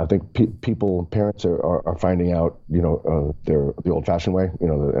is. I think parents are finding out, the old-fashioned way,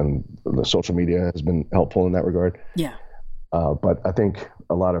 and the social media has been helpful in that regard. Yeah. But I think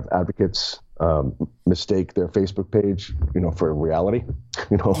a lot of advocates mistake their Facebook page, for reality,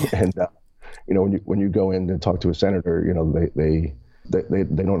 and when you go in and talk to a senator, they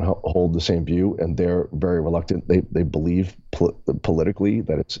don't hold the same view, and they're very reluctant. They believe politically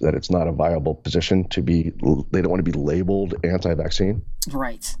that it's not a viable position to be. They don't want to be labeled anti-vaccine.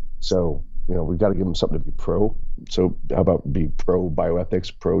 Right. So we've got to give them something to be pro. So how about be pro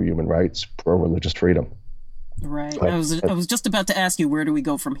bioethics, pro human rights, pro religious freedom? Right. I was just about to ask you, where do we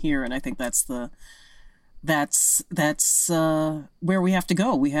go from here? And I think that's where we have to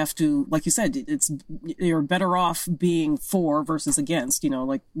go. We have to, like you said, you're better off being for versus against.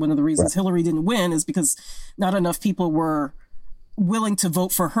 Like, one of the reasons Hillary didn't win is because not enough people were willing to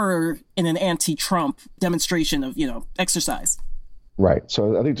vote for her in an anti-Trump demonstration of, exercise. Right.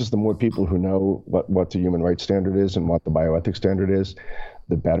 So I think just the more people who know what the human rights standard is and what the bioethics standard is,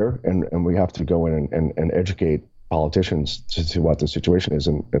 the better. And we have to go in and educate politicians to what the situation is,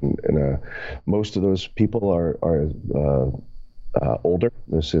 and most of those people are older,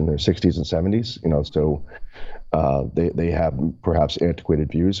 they're in their 60s and 70s, so they have perhaps antiquated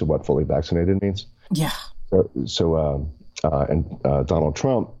views of what fully vaccinated means. Yeah. So Donald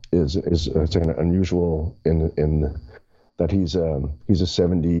Trump is unusual in that he's a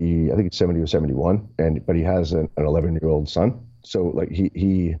 70, I think he's 70 or 71, but he has an 11-year-old son. So like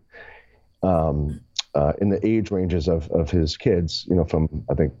he in the age ranges of his kids, from,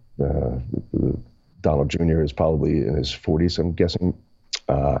 I think, Donald Jr. is probably in his 40s, I'm guessing.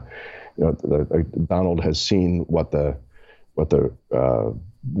 Donald has seen what the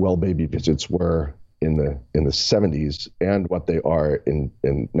well baby visits were in the 70s and what they are in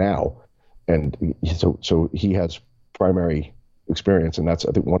now, and so he has primary experience, and that's,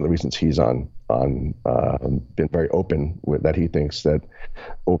 I think, one of the reasons he's been very open with that. He thinks that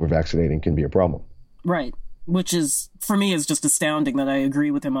over vaccinating can be a problem. Right. Which is, for me, is just astounding that I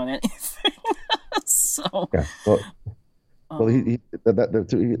agree with him on anything. So, yeah. Well,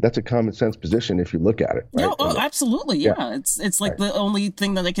 that's a common sense position if you look at it. Right? No, absolutely. Yeah. It's like the only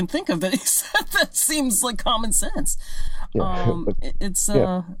thing that I can think of that he said that seems like common sense. Yeah.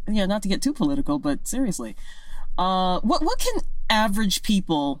 Not to get too political, but seriously, what can average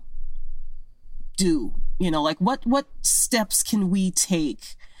people do? Like what steps can we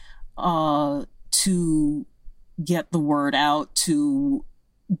take to get the word out, to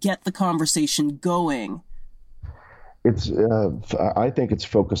get the conversation going? I think it's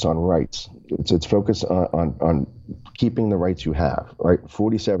focused on rights. It's focused on keeping the rights you have, right?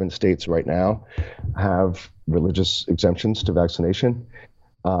 47 states right now have religious exemptions to vaccination.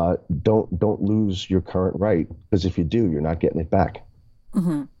 don't lose your current right, because if you do, you're not getting it back.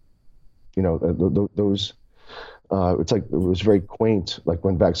 Mm-hmm. You know, those. It's like, it was very quaint, like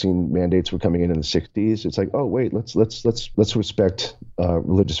when vaccine mandates were coming in the 60s. It's like, oh wait, let's respect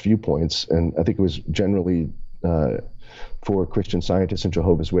religious viewpoints, and I think it was generally for Christian Scientists and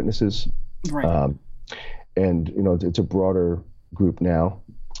Jehovah's Witnesses, Right. And you know, it's a broader group now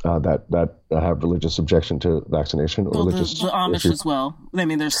that have religious objection to vaccination, or Well, religious the Amish issue. as well. I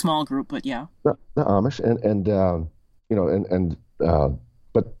mean, they're a small group, but yeah. The Amish, and you know,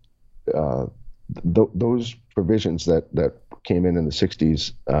 but those provisions that came in the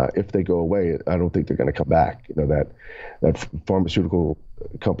 60s, if they go away, I don't think they're going to come back. You know, that pharmaceutical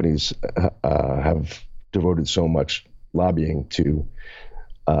companies have devoted so much lobbying to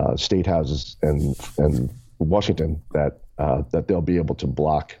state houses and Washington that they'll be able to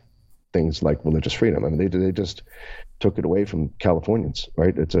block things like religious freedom. I mean, they just took it away from Californians,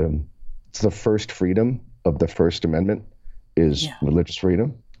 right? It's the first freedom of the First Amendment is religious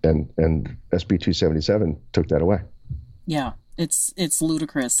freedom, and SB 277 took that away. Yeah, it's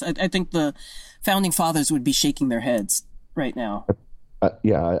ludicrous. I think the founding fathers would be shaking their heads right now.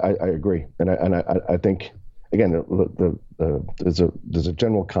 Yeah, I agree, and I think, again, there's a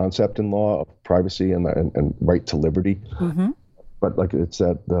general concept in law of privacy and right to liberty, Mm-hmm. but like it's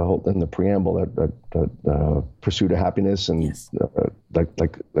that the whole in the preamble that pursuit of happiness and Yes.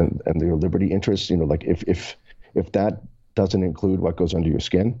 and your liberty interests. You know, like if that doesn't include what goes under your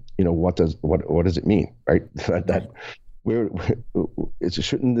skin, you know, what does it mean, right?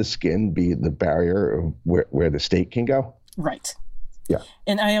 Shouldn't the skin be the barrier of where the state can go? Right. Yeah.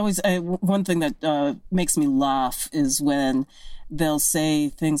 And one thing that makes me laugh is when they'll say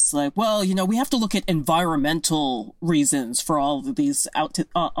things like, well, you know, we have to look at environmental reasons for all of these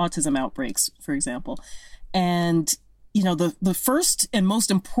autism outbreaks, for example. And, you know, the first and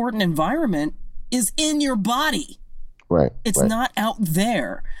most important environment is in your body. Right. It's right. not out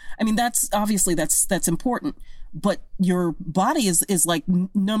there. I mean, that's important, but your body is like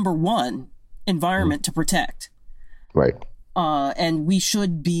number one environment to protect. Right. And we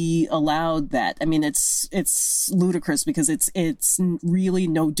should be allowed that. I mean, it's ludicrous because it's really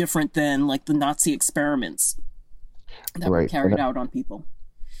no different than like the Nazi experiments that were carried out on people.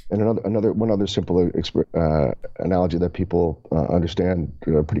 And one other simple analogy that people understand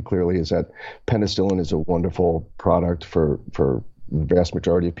pretty clearly is that penicillin is a wonderful product for the vast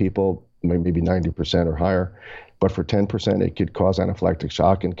majority of people, maybe 90% or higher, but for 10% it could cause anaphylactic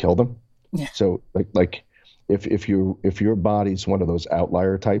shock and kill them. Yeah. So like if your body's one of those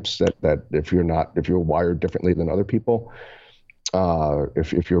outlier types that if you're wired differently than other people,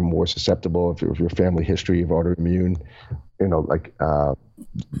 if you're more susceptible, if your family history of autoimmune, you know, like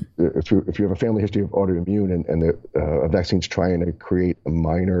if you have a family history of autoimmune and a vaccine's trying to create a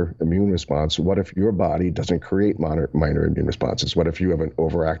minor immune response, what if your body doesn't create minor immune responses? What if you have an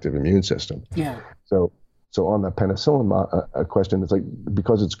overactive immune system? Yeah. So on the penicillin question, it's like,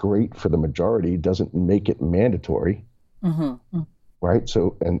 because it's great for the majority doesn't make it mandatory, mm-hmm. right?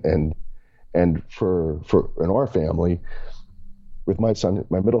 So and for in our family, with my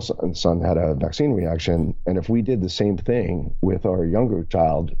middle son had a vaccine reaction, and if we did the same thing with our younger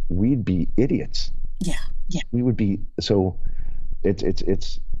child, we'd be idiots. Yeah. We would be. So it's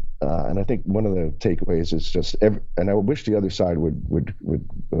and I think one of the takeaways is just and I wish the other side would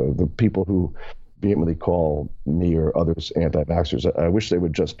the people who vehemently call me or others anti-vaxxers, I wish they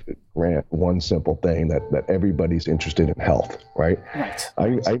would just grant one simple thing, that everybody's interested in health, right? Right.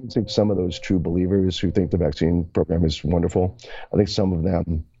 I think some of those true believers who think the vaccine program is wonderful, I think some of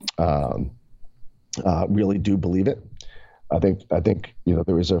them really do believe it. I think you know,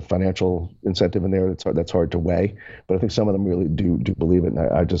 there is a financial incentive in there that's hard to weigh, but I think some of them really do believe it. And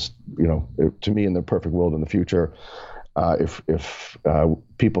I just, you know, to me, in the perfect world in the future, if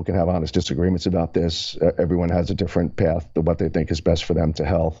people can have honest disagreements about this, everyone has a different path to what they think is best for them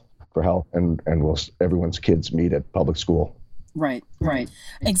for health, and everyone's kids meet at public school. Right.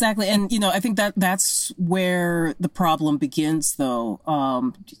 Exactly. And, you know, I think that's where the problem begins, though,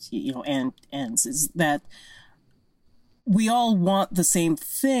 you know, and ends, is that we all want the same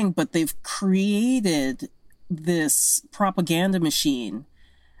thing, but they've created this propaganda machine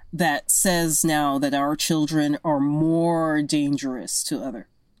that says now that our children are more dangerous to other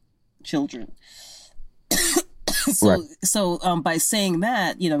children. So by saying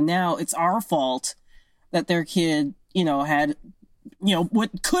that, you know, now it's our fault that their kid, you know, had, you know,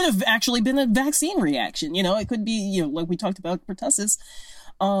 what could have actually been a vaccine reaction. You know, it could be, you know, like we talked about pertussis.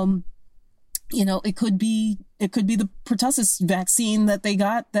 You know, it could be the pertussis vaccine that they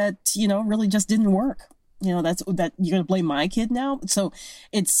got that, you know, really just didn't work. You know, that you're going to blame my kid now. So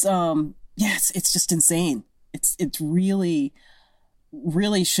it's, it's just insane. It's really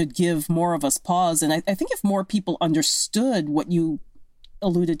should give more of us pause. And I think if more people understood what you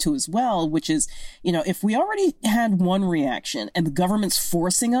alluded to as well, which is, you know, if we already had one reaction and the government's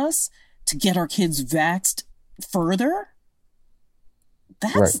forcing us to get our kids vaxxed further,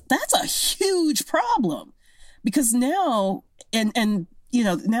 that's a huge problem. Because now, and you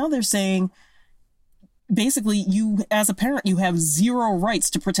know, now they're saying, basically, you, as a parent, you have zero rights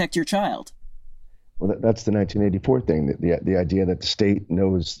to protect your child. Well, that's the 1984 thing. The idea that the state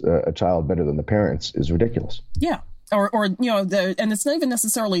knows a child better than the parents is ridiculous. Yeah. Or you know, and it's not even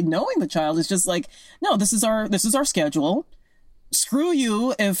necessarily knowing the child. It's just like, no, this is our schedule. Screw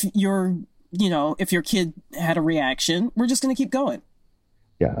you if if your kid had a reaction. We're just going to keep going.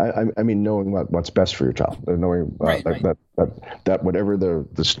 Yeah, I mean, knowing what's best for your child, knowing that whatever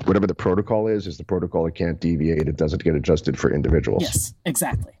the protocol is the protocol. It can't deviate. It doesn't get adjusted for individuals. Yes,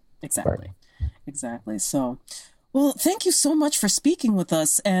 exactly. Exactly. So, well, thank you so much for speaking with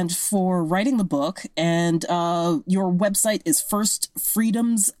us and for writing the book. And your website is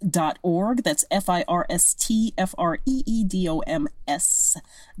firstfreedoms.org. That's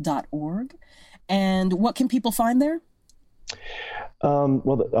firstfreedoms.org. And what can people find there? I'll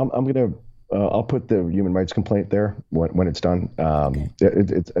put the human rights complaint there when it's done. I'm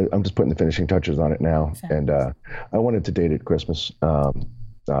just putting the finishing touches on it now. Fabulous. And I wanted to date at Christmas.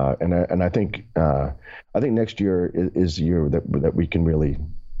 And I think next year is the year that we can really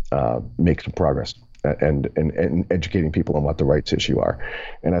make some progress and educating people on what the rights issue are.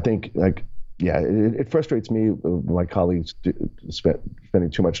 And I think it frustrates me, my colleagues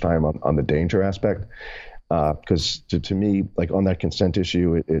spending too much time on the danger aspect. Because to me, like on that consent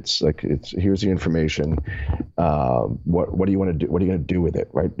issue, it's here's the information. What do you want to do? What are you going to do with it?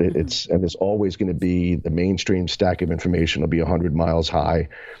 Right? It's always going to be the mainstream stack of information will be 100 miles high,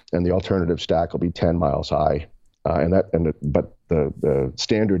 and the alternative stack will be 10 miles high. But the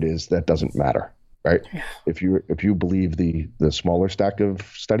standard is that doesn't matter, right? Yeah. If you believe the smaller stack of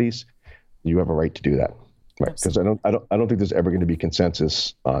studies, you have a right to do that, right? Because I don't think there's ever going to be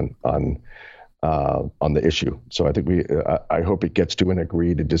consensus on the issue. So I think I hope it gets to an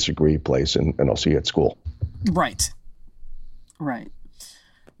agree to disagree place, and I'll see you at school. Right.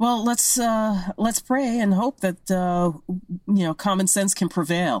 Well, let's pray and hope that common sense can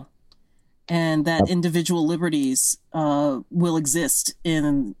prevail, and that individual liberties will exist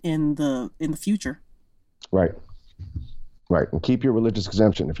in the future. Right. And keep your religious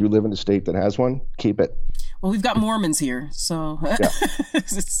exemption. If you live in a state that has one, keep it. Well, we've got Mormons here, so I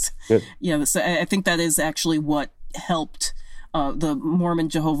think that is actually what helped the Mormon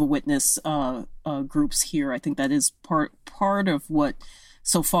Jehovah's Witness groups here. I think that is part of what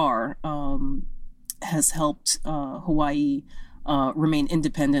so far has helped Hawaii remain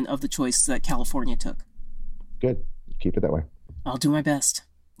independent of the choice that California took. Good. Keep it that way. I'll do my best.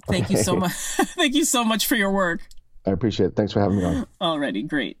 Thank you so much. Thank you so much for your work. I appreciate it. Thanks for having me on. Alrighty,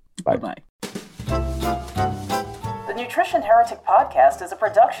 great. Bye. Bye-bye. The Nutrition Heretic Podcast is a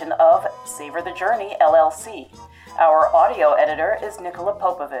production of Savor the Journey, LLC. Our audio editor is Nicola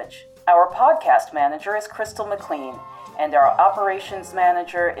Popovich. Our podcast manager is Crystal McLean. And our operations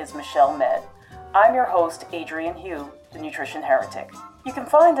manager is Michelle Med. I'm your host, Adrian Hugh, the Nutrition Heretic. You can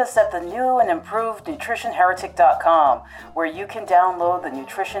find us at the new and improved nutritionheretic.com, where you can download the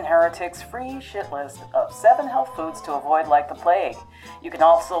Nutrition Heretic's free shit list of 7 health foods to avoid like the plague. You can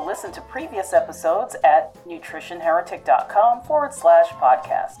also listen to previous episodes at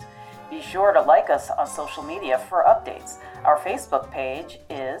nutritionheretic.com/podcast. Be sure to like us on social media for updates. Our Facebook page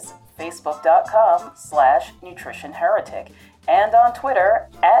is facebook.com/nutritionheretic and on Twitter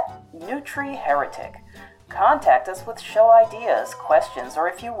 @NutriHeretic. Contact us with show ideas, questions, or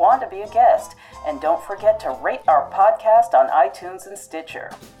if you want to be a guest. And don't forget to rate our podcast on iTunes and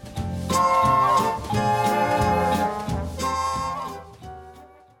Stitcher.